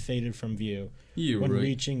dimmed and faded from view when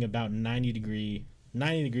reaching about 90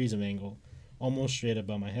 degrees of angle, almost straight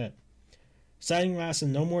above my head. Sighting lasted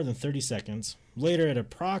no more than 30 seconds. Later, at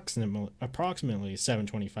approximately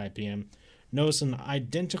 7:25 p.m., noticed an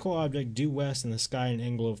identical object due west in the sky at an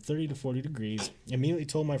angle of 30 to 40 degrees. Immediately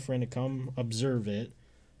told my friend to come observe it.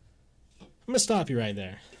 I'm going to stop you right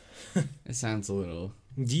there. It sounds a little...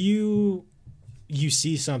 Do you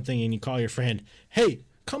see something and you call your friend, hey,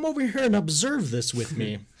 come over here and observe this with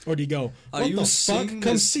me? Or do you go, what the fuck?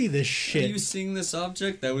 Come see this shit. Are you seeing this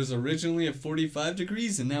object that was originally at 45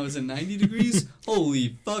 degrees and now is at 90 degrees?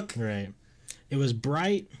 Holy fuck. Right. It was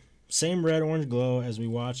bright, same red-orange glow as we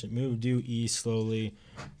watched it move due east slowly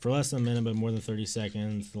for less than a minute but more than 30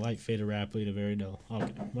 seconds. The light faded rapidly to very dull.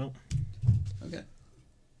 Okay, well. Okay.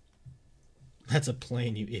 That's a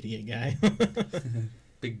plane, you idiot guy.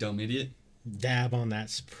 Big dumb idiot. Dab on that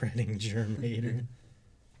spreading germ hater.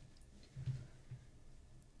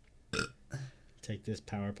 Take this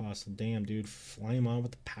power pasta. Damn, dude. Flame on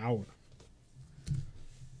with the power.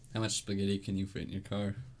 How much spaghetti can you fit in your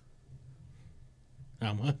car?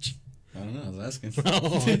 How much? I don't know. I was asking.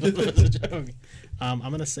 Oh, I thought that was a joke. I'm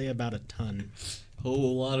going to say about a ton.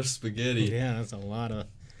 Whole lot of spaghetti. Yeah, that's a lot of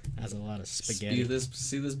spaghetti.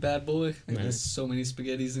 See this bad boy? There's so many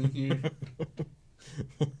spaghettis in here.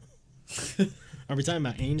 Are we talking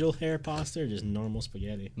about angel hair pasta or just normal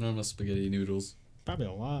spaghetti? Normal spaghetti noodles. Probably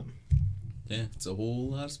a lot. Yeah, it's a whole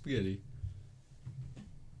lot of spaghetti.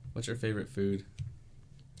 What's your favorite food?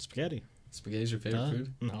 Spaghetti. Spaghetti's your favorite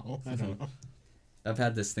food? No, I don't know. I've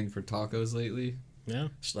had this thing for tacos lately. Yeah?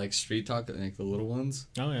 Like street taco, like the little ones.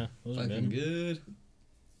 Oh, yeah. Those are Fucking good. good.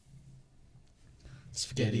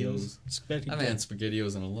 SpaghettiOs. I haven't had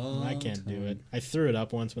SpaghettiOs in a long I can't time. do it. I threw it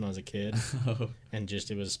up once when I was a kid, Oh. and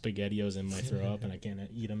just it was SpaghettiOs in my throw up, and I can't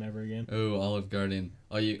eat them ever again. Oh, Olive Garden.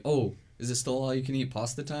 Is it still all you can eat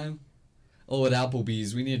pasta time? Oh, at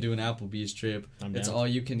Applebee's. We need to do an Applebee's trip. It's down. all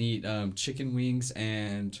you can eat chicken wings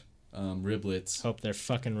and riblets. Hope they're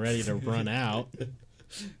fucking ready to run out.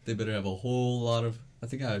 They better have a whole lot of... I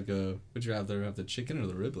think I would go... Would you rather have the chicken or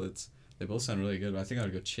the riblets? They both sound really good, but I think I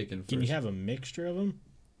would go chicken first. Can you have a mixture of them?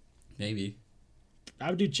 Maybe. I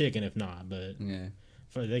would do chicken if not, but Yeah.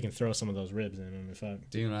 they can throw some of those ribs in them. Fuck.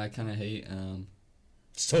 Do you know what I kind of hate?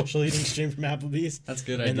 Social eating stream from Applebee's. That's a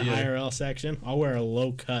good in idea. the IRL section. I'll wear a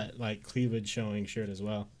low cut, like cleavage showing shirt as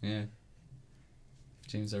well. Yeah. If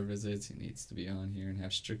James ever visits, he needs to be on here and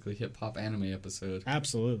have strictly hip hop anime episode.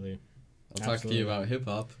 Absolutely. I'll talk to you about hip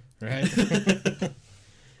hop. Right?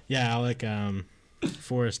 Yeah, Alec,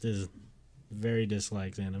 Forrest very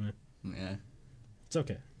dislikes anime. Yeah. It's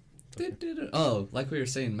okay. Oh, like we were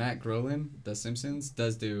saying, Matt Groening, The Simpsons,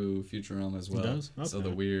 does do Futurama as well. He does? So Okay.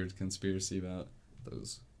 the weird conspiracy about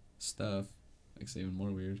those stuff makes it even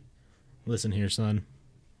more weird. Listen here, son.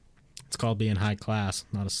 It's called being high class,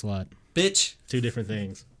 not a slut. Bitch. Two different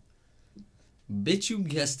things. Bitch, you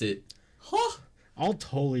guessed it. Huh? I'll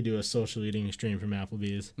totally do a social eating stream from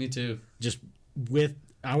Applebee's. Me too. Just with,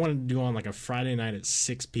 I want to do on like a Friday night at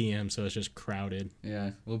 6 p.m. so it's just crowded.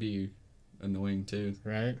 Yeah, we'll be annoying too.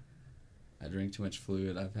 Right? I drink too much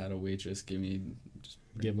fluid. I've had a waitress give me just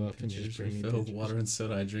Give up and just bring me refill pictures. water and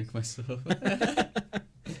soda. I drink myself.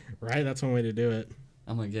 Right? That's one way to do it.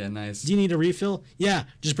 I'm gonna get a nice. Do you need a refill? Yeah,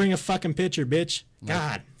 just bring a fucking pitcher, bitch. My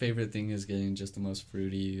God. favorite thing is getting just the most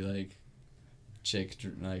fruity like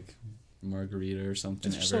like margarita or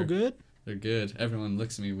something. Those are ever. so good. They're good. Everyone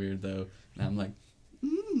looks at me weird though, and I'm like,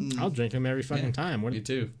 I'll drink them every fucking Yeah, time. What? me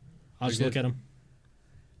too. I'll they're just good. look at them.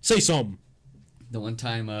 Say something. The one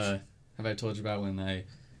time, have I told you about when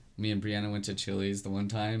me and Brianna went to Chili's the one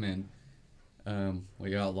time and we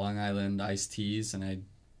got Long Island iced teas and I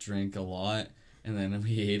drank a lot and then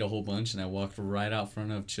we ate a whole bunch and I walked right out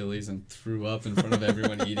front of Chili's and threw up in front of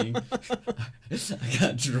everyone eating. I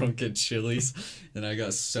got drunk at Chili's and I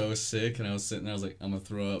got so sick and I was sitting there, I was like, I'm gonna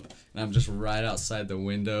throw up. And I'm just right outside the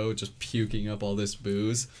window just puking up all this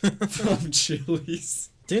booze from Chili's.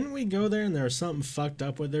 Didn't we go there and there was something fucked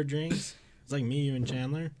up with their drinks? It's like me, you, and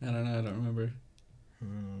Chandler. I don't know, I don't remember. I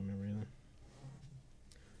don't remember either.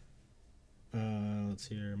 Let's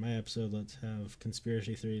see here. My episode, let's have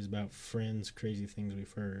conspiracy theories about friends, crazy things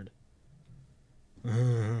we've heard. I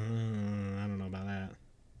don't know about that.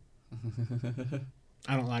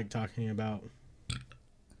 I don't like talking about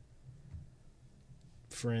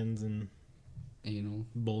friends and Anal.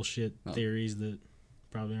 bullshit Oh. theories that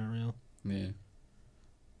probably aren't real. Yeah.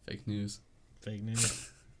 Fake news. Fake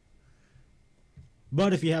news.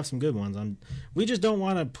 But if you have some good ones, we just don't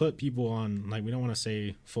want to put people on, like, we don't want to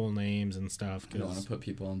say full names and stuff. I don't want to put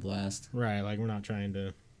people on blast. Right, like, we're not trying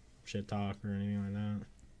to shit talk or anything like that.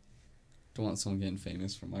 Don't want someone getting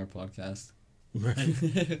famous from our podcast.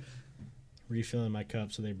 Right. Refilling my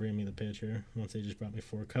cup so they bring me the pitcher once they just brought me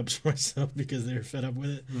 4 cups for myself because they were fed up with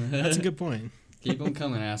it. That's a good point. Keep them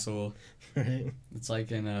coming, asshole. Right? It's like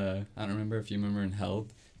in, I don't remember if you remember in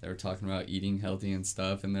Health, they were talking about eating healthy and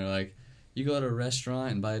stuff, and they're like, you go to a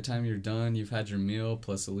restaurant and by the time you're done, you've had your meal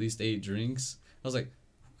plus at least 8 drinks. I was like,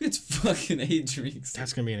 who gets fucking 8 drinks?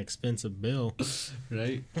 That's going to be an expensive bill.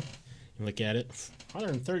 Right? You look at it,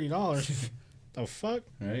 $130. The fuck?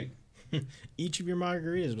 Right? Each of your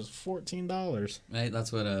margaritas was $14. Right?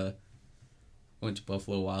 That's what, I went to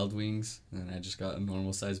Buffalo Wild Wings, and I just got a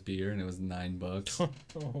normal sized beer, and it was $9.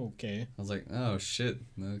 Oh, okay. I was like, oh, shit.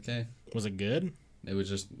 Okay. Was it good? It was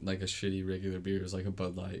just like a shitty regular beer. It was like a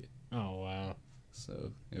Bud Light. Oh, wow.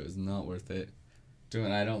 So it was not worth it. Doing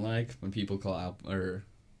what I don't like when people call or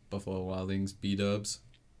Buffalo Wild Wings B-dubs.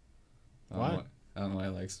 Why? I don't know why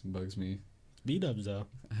it bugs me. B-dubs, though.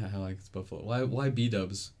 I like it's Buffalo. Why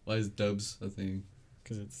B-dubs? Why is dubs a thing?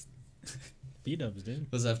 Because it's B-dubs, dude.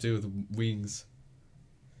 What does that have to do with wings?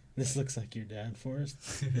 This looks like your dad,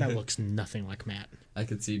 Forrest. That looks nothing like Matt. I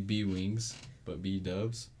could see B-wings, but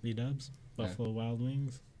B-dubs? B-dubs? Buffalo Wild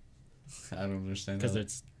Wings? I don't understand. Because how-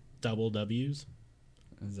 it's double W's.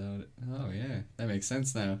 Is that what it, oh, yeah. That makes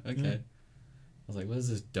sense now. Okay. Yeah. I was like, what is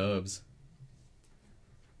this dubs?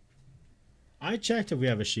 I checked if we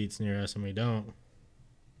have a Sheets near us, and we don't.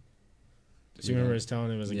 So you remember I was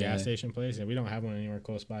telling it was a Yeah. gas station place? Yeah, we don't have one anywhere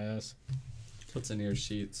close by us. What's in your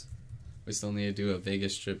sheets? We still need to do a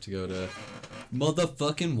Vegas trip to go to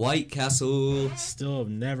motherfucking White Castle. Still have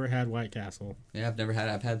never had White Castle. Yeah, I've never had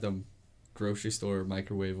it. I've had the grocery store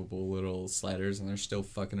microwavable little sliders, and they're still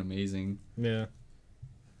fucking amazing. Yeah.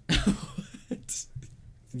 What?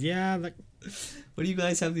 Yeah, like, What do you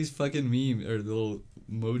guys have these fucking meme or little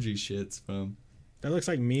emoji shits from? that looks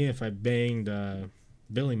like me if I banged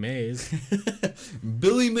Billy Mays.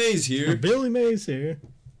 Billy Mays here. Billy Mays here.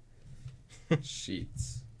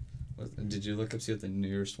 Sheets. Did you look up see what the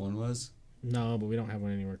nearest one was? No, but we don't have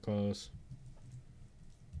one anywhere close.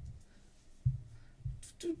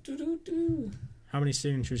 How many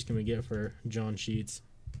signatures can we get for John Sheets?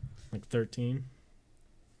 Like 13?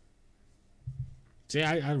 See,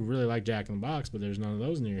 I really like Jack in the Box, but there's none of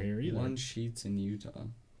those near here either. One Sheets in Utah.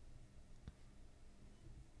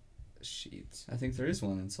 Sheets. I think there is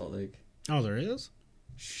one in Salt Lake. Oh, there is?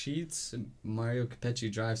 Sheets Mario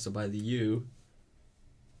Capetti Drive, so by the U.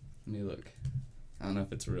 Let me look. I don't know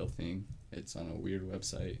if it's a real thing. It's on a weird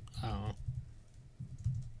website. Oh.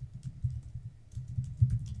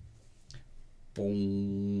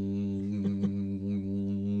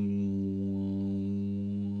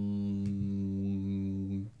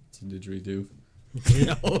 Boom. It's a didgeridoo.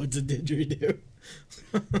 Oh, it's a didgeridoo.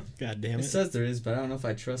 God damn It it. says there is, but I don't know if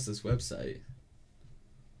I trust this website.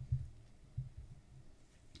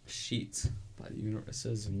 Sheets by the universe. It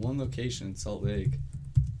says in one location in Salt Lake.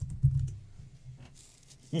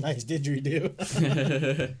 Nice didgeridoo.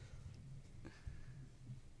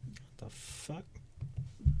 The The fuck?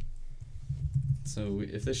 So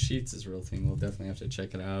if this Sheets is a real thing, we'll definitely have to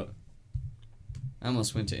check it out. I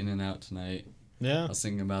almost went to In-N-Out tonight. I Yeah. was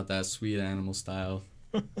thinking about that sweet animal style.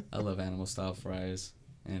 I love animal style fries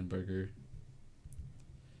and burger.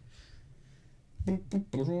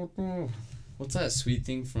 What's that sweet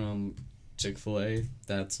thing from Chick-fil-A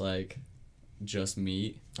that's like just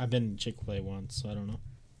meat? I've been to Chick-fil-A once, so I don't know.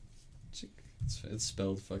 It's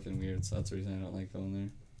spelled fucking weird, so that's the reason I don't like going there.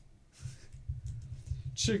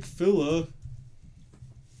 Chick-fil-A.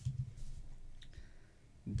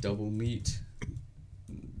 Double meat.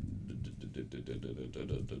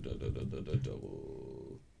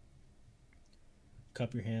 Double.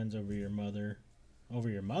 Cup your hands over your mother. Over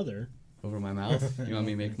your mother? Over my mouth? You want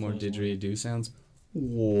me to make more didgeridoo sounds?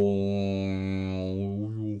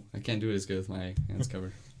 I can't do it as good with my hands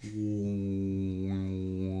covered.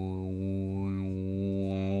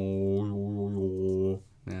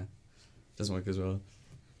 Nah, doesn't work as well.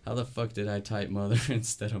 How the fuck did I type mother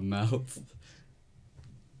instead of mouth?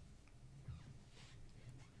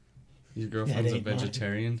 Your girlfriend's a ain't mine.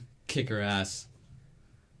 vegetarian? Kick her ass.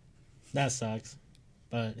 That sucks.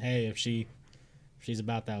 But hey, if she's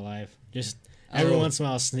about that life, just every once in a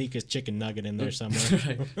while sneak a chicken nugget in there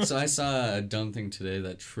somewhere. Right. So I saw a dumb thing today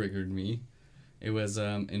that triggered me. It was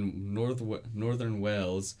in northern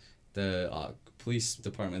Wales, the police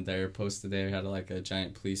department there posted they had like a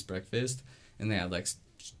giant police breakfast, and they had like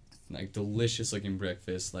delicious looking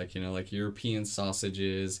breakfast, like, you know, like European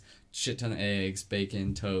sausages, shit ton of eggs,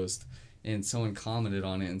 bacon, toast. And someone commented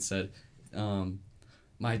on it and said,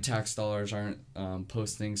 my tax dollars aren't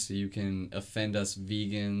posting, so you can offend us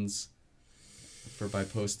vegans by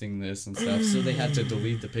posting this and stuff. So they had to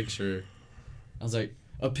delete the picture. I was like,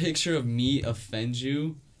 a picture of me offends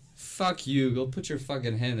you? Fuck you. Go put your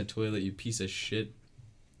fucking head in the toilet, you piece of shit.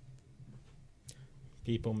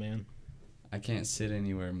 People, man. I can't sit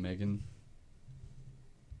anywhere, Megan.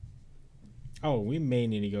 Oh, we may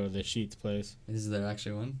need to go to the Sheets place. Is there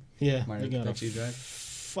actually one? Yeah, Minor they got a Picture Drive?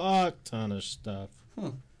 fuck ton of stuff.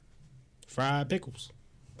 Huh. Fried pickles.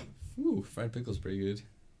 Ooh, fried pickle's pretty good.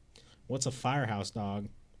 What's a firehouse dog?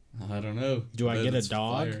 I don't know. Do I Bet get a it's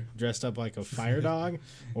dog fire. dressed up like a fire dog,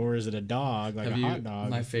 or is it a dog like Have a you, hot dog?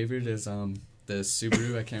 My favorite is the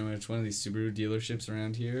Subaru. I can't remember which one of these Subaru dealerships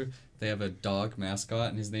around here. They have a dog mascot,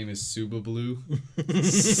 and his name is Suba Blue.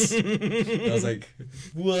 I was like,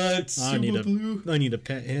 what? Suba Blue? I need to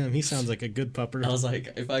pet him. He sounds like a good pupper. I was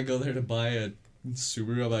like, if I go there to buy a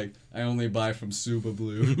Subaru, I'm like, I only buy from Suba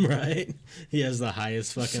Blue. Right? He has the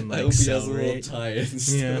highest fucking I like hope he sell has a little rate. tie and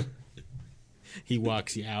stuff. Yeah. He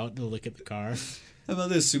walks you out to look at the car. How about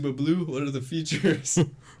this, Suba Blue? What are the features?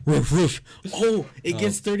 Roof, roof. Oh, it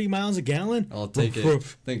gets 30 miles a gallon? I'll take Roof, it.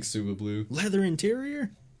 roof. Thanks, Suba Blue. Leather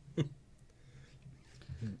interior?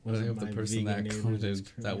 I hope the My person vegan that neighbor commented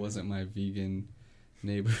that's that wasn't my vegan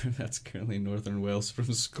neighbor that's currently in Northern Wales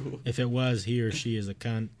from school. If it was, he or she is a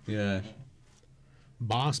cunt. Yeah.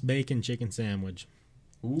 Boss bacon chicken sandwich.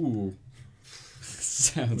 Ooh.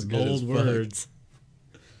 Sounds good. as Bold fuck. words.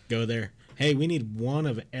 Go there. Hey, we need one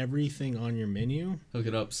of everything on your menu. Hook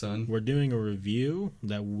it up, son. We're doing a review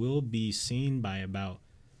that will be seen by about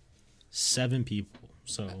 7 people.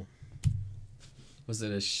 So, Was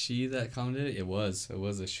it a she that commented it? It was. It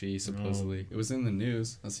was a she, supposedly. It was in the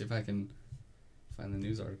news. Let's see if I can find the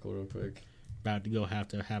news article real quick. about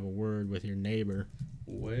to have a word with your neighbor.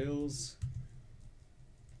 Wales.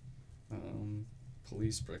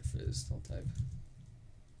 Police breakfast. I'll type.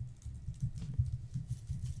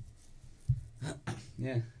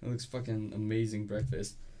 Yeah, it looks fucking amazing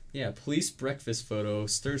breakfast. Yeah, police breakfast photo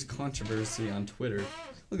stirs controversy on Twitter.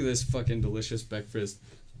 Look at this fucking delicious breakfast.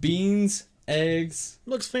 Beans, eggs.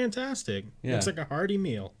 Looks fantastic. Yeah. Looks like a hearty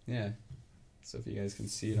meal. Yeah. So if you guys can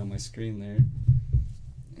see it on my screen there.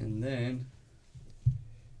 And then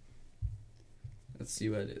let's see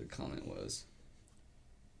what the comment was.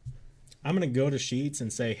 I'm going to go to Sheets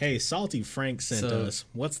and say, hey, Salty Frank sent So- us.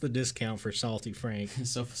 What's the discount for Salty Frank?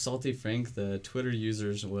 So for Salty Frank, the Twitter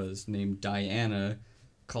users was named Diana,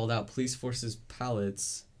 called out police forces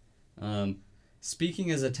pallets.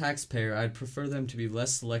 Speaking as a taxpayer, I'd prefer them to be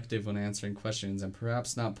less selective when answering questions and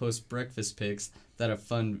perhaps not post breakfast pics that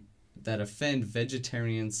offend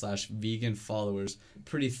vegetarian/vegan followers.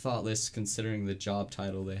 Pretty thoughtless considering the job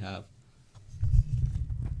title they have.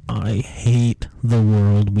 I hate the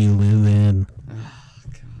world we live in. Oh,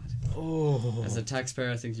 God. Oh. As a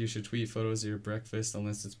taxpayer, I think you should tweet photos of your breakfast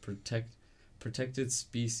unless it's protected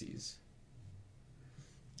species.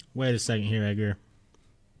 Wait a second here, Edgar.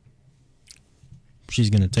 She's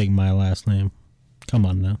gonna take my last name. Come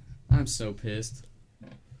on now. I'm so pissed.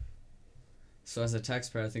 So as a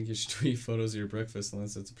taxpayer, I think you should tweet photos of your breakfast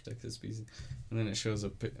unless it's a protected species. And then it shows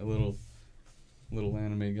a little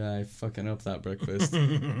anime guy fucking up that breakfast.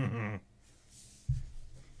 I'd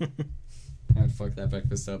fuck that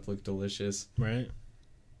breakfast up, look delicious. Right.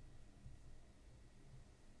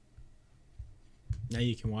 Now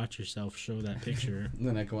you can watch yourself show that picture.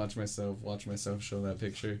 Then I can watch myself show that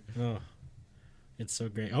picture. Oh, it's so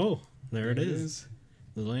great. Oh, there it is.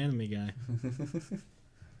 The little anime guy.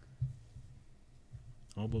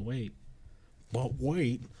 Oh, but wait.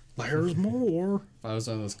 There's more. If I was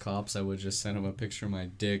one of those cops, I would just send him a picture of my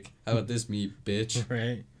dick. How about this meat, bitch?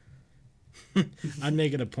 Right. I'd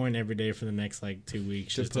make it a point every day for the next, 2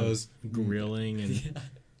 weeks. Just to those grilling and...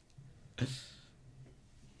 Yeah.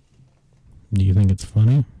 Do you think it's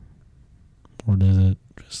funny? Or does it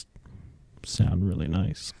just sound really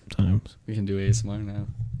nice sometimes? We can do ASMR now.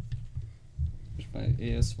 Where's my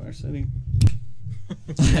ASMR setting?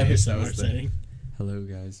 ASMR setting. Hello,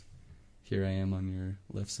 guys. Here I am on your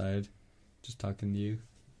left side, just talking to you.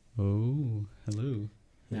 Oh, hello.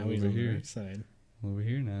 Now I'm he's over on the here. right side. I'm over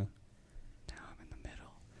here now. Now I'm in the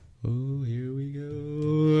middle. Oh, here we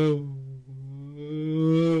go.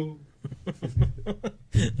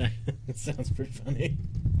 That sounds pretty funny.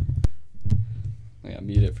 I gotta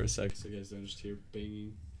mute it for a sec so you guys don't just hear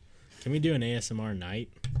banging. Can we do an ASMR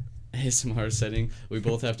night? ASMR setting. We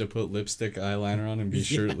both have to put lipstick, eyeliner on, and be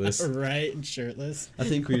shirtless. Yeah, right, and shirtless. I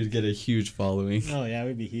think we would get a huge following. Oh yeah,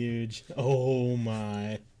 we'd be huge. Oh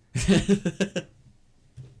my.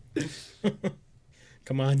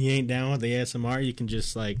 Come on, you ain't down with the ASMR? You can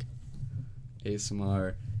just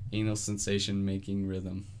ASMR, anal sensation making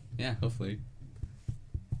rhythm. Yeah, hopefully.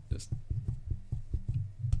 Just.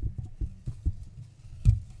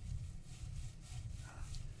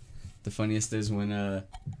 The funniest is when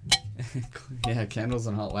yeah, candles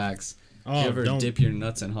and hot wax. Oh, you ever don't dip your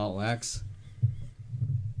nuts in hot wax?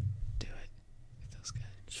 Do it. It feels good.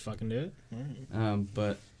 just fucking do it. All right.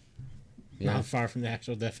 But yeah. Not far from the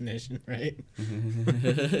actual definition, right?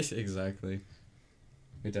 Exactly.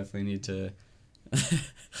 We definitely need to.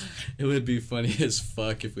 It would be funny as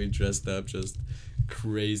fuck if we dressed up just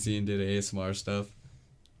crazy and did ASMR stuff.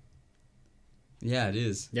 Yeah, it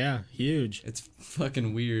is. Yeah, huge. It's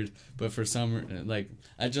fucking weird, but for some,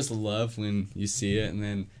 I just love when you see it and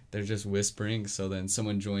then they're just whispering, so then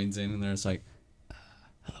someone joins in and they're just like,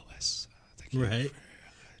 hello, Wes. Thank you Right.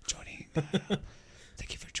 for joining.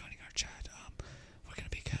 Thank you for joining our chat. We're going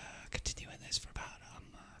to be continuing this for about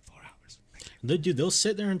 4 hours. Thank you. Dude, they'll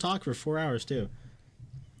sit there and talk for 4 hours, too.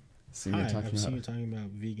 So Hi, you're talking I've seen about... you talking about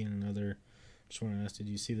vegan and other... Just want to ask, did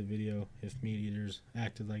you see the video if meat eaters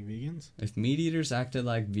acted like vegans? If meat eaters acted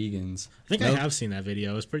like vegans. I think Nope. I have seen that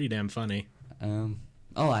video. It's pretty damn funny. Oh,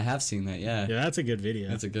 I have seen that, yeah. Yeah, that's a good video.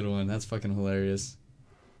 That's a good one. That's fucking hilarious.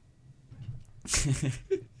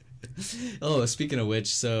 Oh, speaking of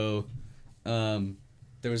which, so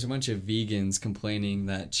there was a bunch of vegans complaining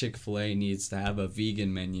that Chick-fil-A needs to have a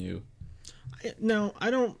vegan menu. No,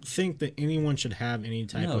 I don't think that anyone should have any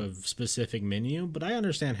type No. of specific menu, but I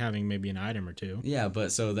understand having maybe an item or two. Yeah,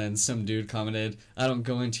 but so then some dude commented, I don't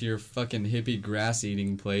go into your fucking hippie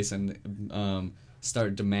grass-eating place and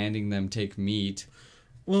start demanding them take meat.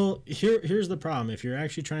 Well, here's the problem. If you're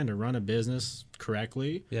actually trying to run a business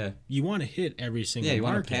correctly, Yeah. you want to hit every single Yeah, you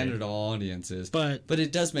want market. to pander to all audiences. But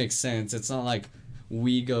it does make sense. It's not like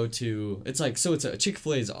we go to... It's like, so it's a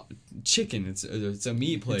Chick-fil-A's chicken. It's a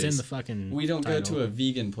meat place. it's in the fucking We don't title. go to a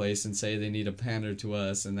vegan place and say they need to pander to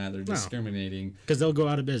us and that they're discriminating. Because they'll go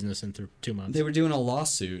out of business in 2 months. They were doing a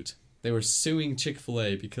lawsuit. They were suing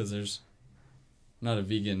Chick-fil-A because there's not a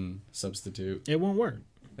vegan substitute. It won't work.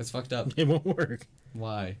 It's fucked up. It won't work.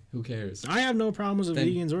 Why? Who cares? I have no problems with Then-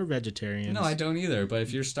 vegans or vegetarians. No, I don't either. But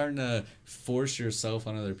if you're starting to force yourself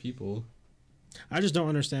on other people... I just don't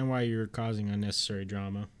understand why you're causing unnecessary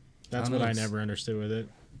drama. That's I don't what know, I it's- never understood with it.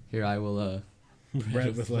 Here, I will...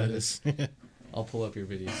 Bread with lettuce. I'll pull up your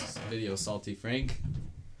video, Salty Frank.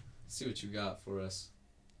 See what you got for us.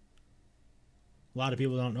 A lot of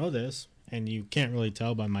people don't know this, and you can't really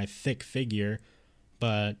tell by my thick figure,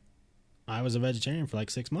 but I was a vegetarian for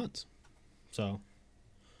 6 months. So,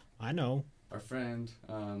 I know. Our friend,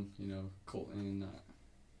 Colton,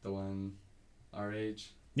 the one our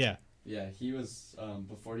age. Yeah. Yeah, he was,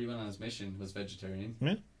 before he went on his mission, was vegetarian.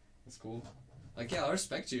 Yeah. That's cool. Yeah, I'll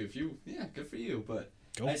respect you if you, yeah, good for you, but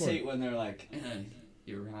Go I for hate it. when they're like,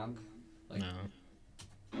 you're wrong. No.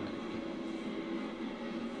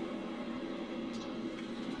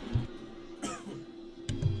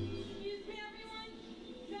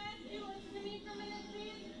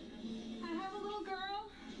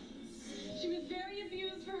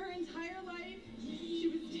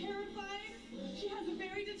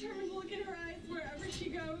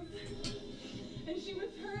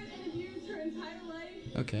 hurt and abused her entire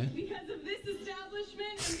life. Okay. Because of this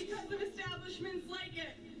establishment and because of establishments like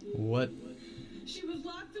it. What? She was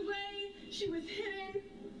locked away. She was hidden.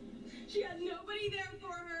 She had nobody there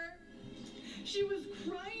for her. She was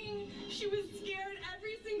crying. She was scared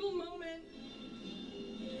every single moment.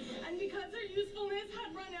 And because her usefulness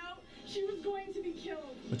had run out, she was going to be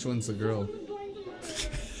killed. Which one's the girl? Someone was going to murder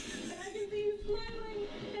her. And I can see you smiling,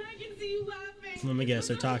 and I can see you laughing. Let me guess,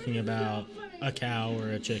 they're talking about a cow or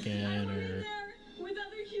a chicken I went in or... there with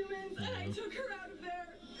other humans, and I took her out of there.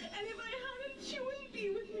 And if I hadn't, she wouldn't be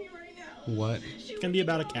with me right now. What? She It can be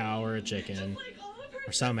about a cow or a chicken just like all of her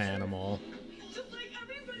or some sisters, animal. just like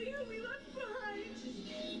everybody who we left behind.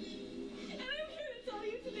 And I'm here to tell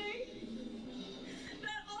you today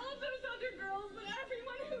that all of those other girls and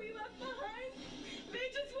everyone who we left behind, they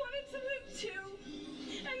just wanted to live too.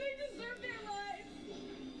 And they deserve their lives.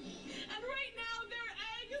 And right now, their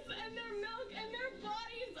eggs and their milk and their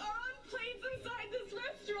bodies are on plates inside this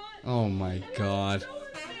restaurant. Oh my And god. that's so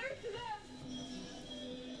unfair to them.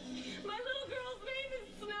 My little girl's name is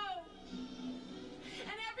Snow.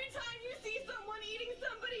 And every time you see someone eating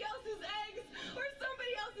somebody else's eggs or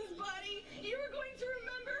somebody else's body, you are going to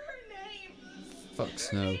remember her name. Fuck Her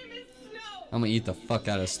Snow. name is Snow. I'm gonna eat the fuck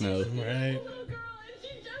out of Snow. Right? She's a little girl and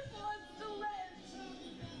she just wants to live.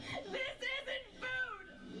 This isn't food.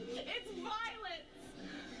 It's violence.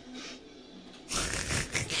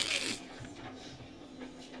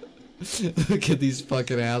 Look at these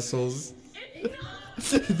fucking assholes. It's not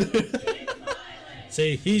food. It's violence.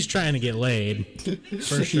 See, he's trying to get laid.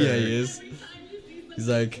 For sure. Yeah, he is. He's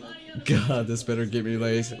like, God, this better get me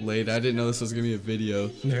laid. I didn't know this was gonna be a video.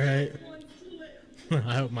 Right? Wants to live.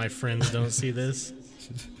 I hope my friends don't see this.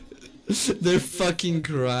 They're fucking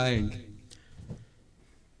crying.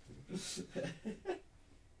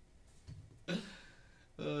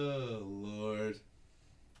 Oh, Lord.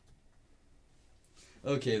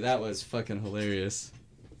 Okay, that was fucking hilarious.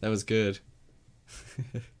 That was good.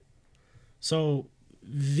 So,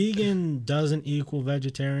 vegan doesn't equal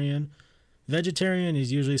vegetarian. Vegetarian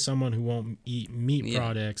is usually someone who won't eat meat Yeah.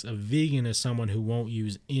 products. A vegan is someone who won't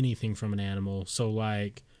use anything from an animal. So,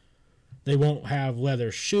 like, they won't have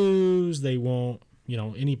leather shoes. They won't,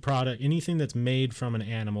 any product, anything that's made from an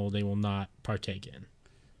animal, they will not partake in.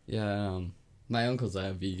 Yeah, my uncle's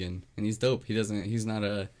a vegan, and he's dope. He's not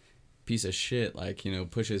a piece of shit, like,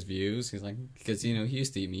 pushes views. He's like, because, he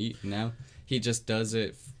used to eat meat, and now he just does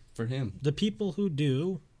it for him. The people who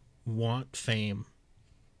do want fame.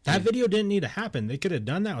 That video didn't need to happen. They could have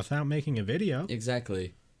done that without making a video.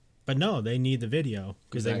 Exactly. But no, they need the video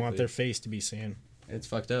because they want Exactly. their face to be seen. It's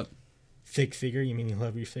fucked up. Thick figure? You mean you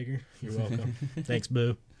love your figure? You're welcome. Thanks,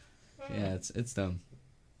 boo. Yeah, it's dumb.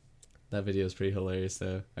 That video is pretty hilarious,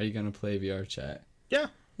 though. Are you gonna play VR chat? Yeah,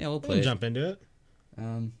 Yeah, we'll we play can it. jump into it. I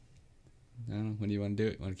don't know. When do you want to do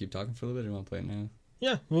it? Want to keep talking for a little bit, or want to play it now?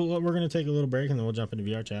 Yeah, we're going to take a little break and then we'll jump into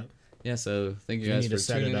VR chat. Yeah, so thank you We guys need for to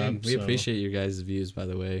set it tuning in. up, We so- appreciate your guys' views, by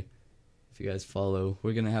the way. If you guys follow,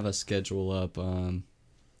 we're gonna have a schedule up within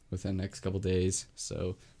the next couple days.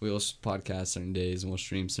 So we will podcast certain days and we'll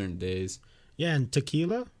stream certain days. Yeah, and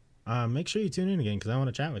Tequila, make sure you tune in again because I want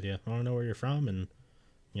to chat with you. I want to know where you're from and,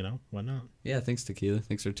 whatnot. Yeah, thanks Tequila.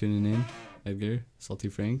 Thanks for tuning in, Edgar, Salty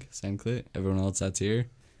Frank, Sam Clit, everyone else that's here.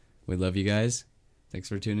 We love you guys. Thanks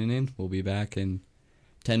for tuning in. We'll be back in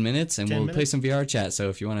 10 minutes and 10 we'll play minutes? some VR chat. So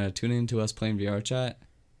if you want to tune in to us playing VR chat,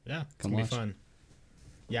 Yeah, it's Come going to watch. be fun.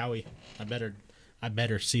 Yowie. I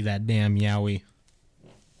better see that damn Yowie.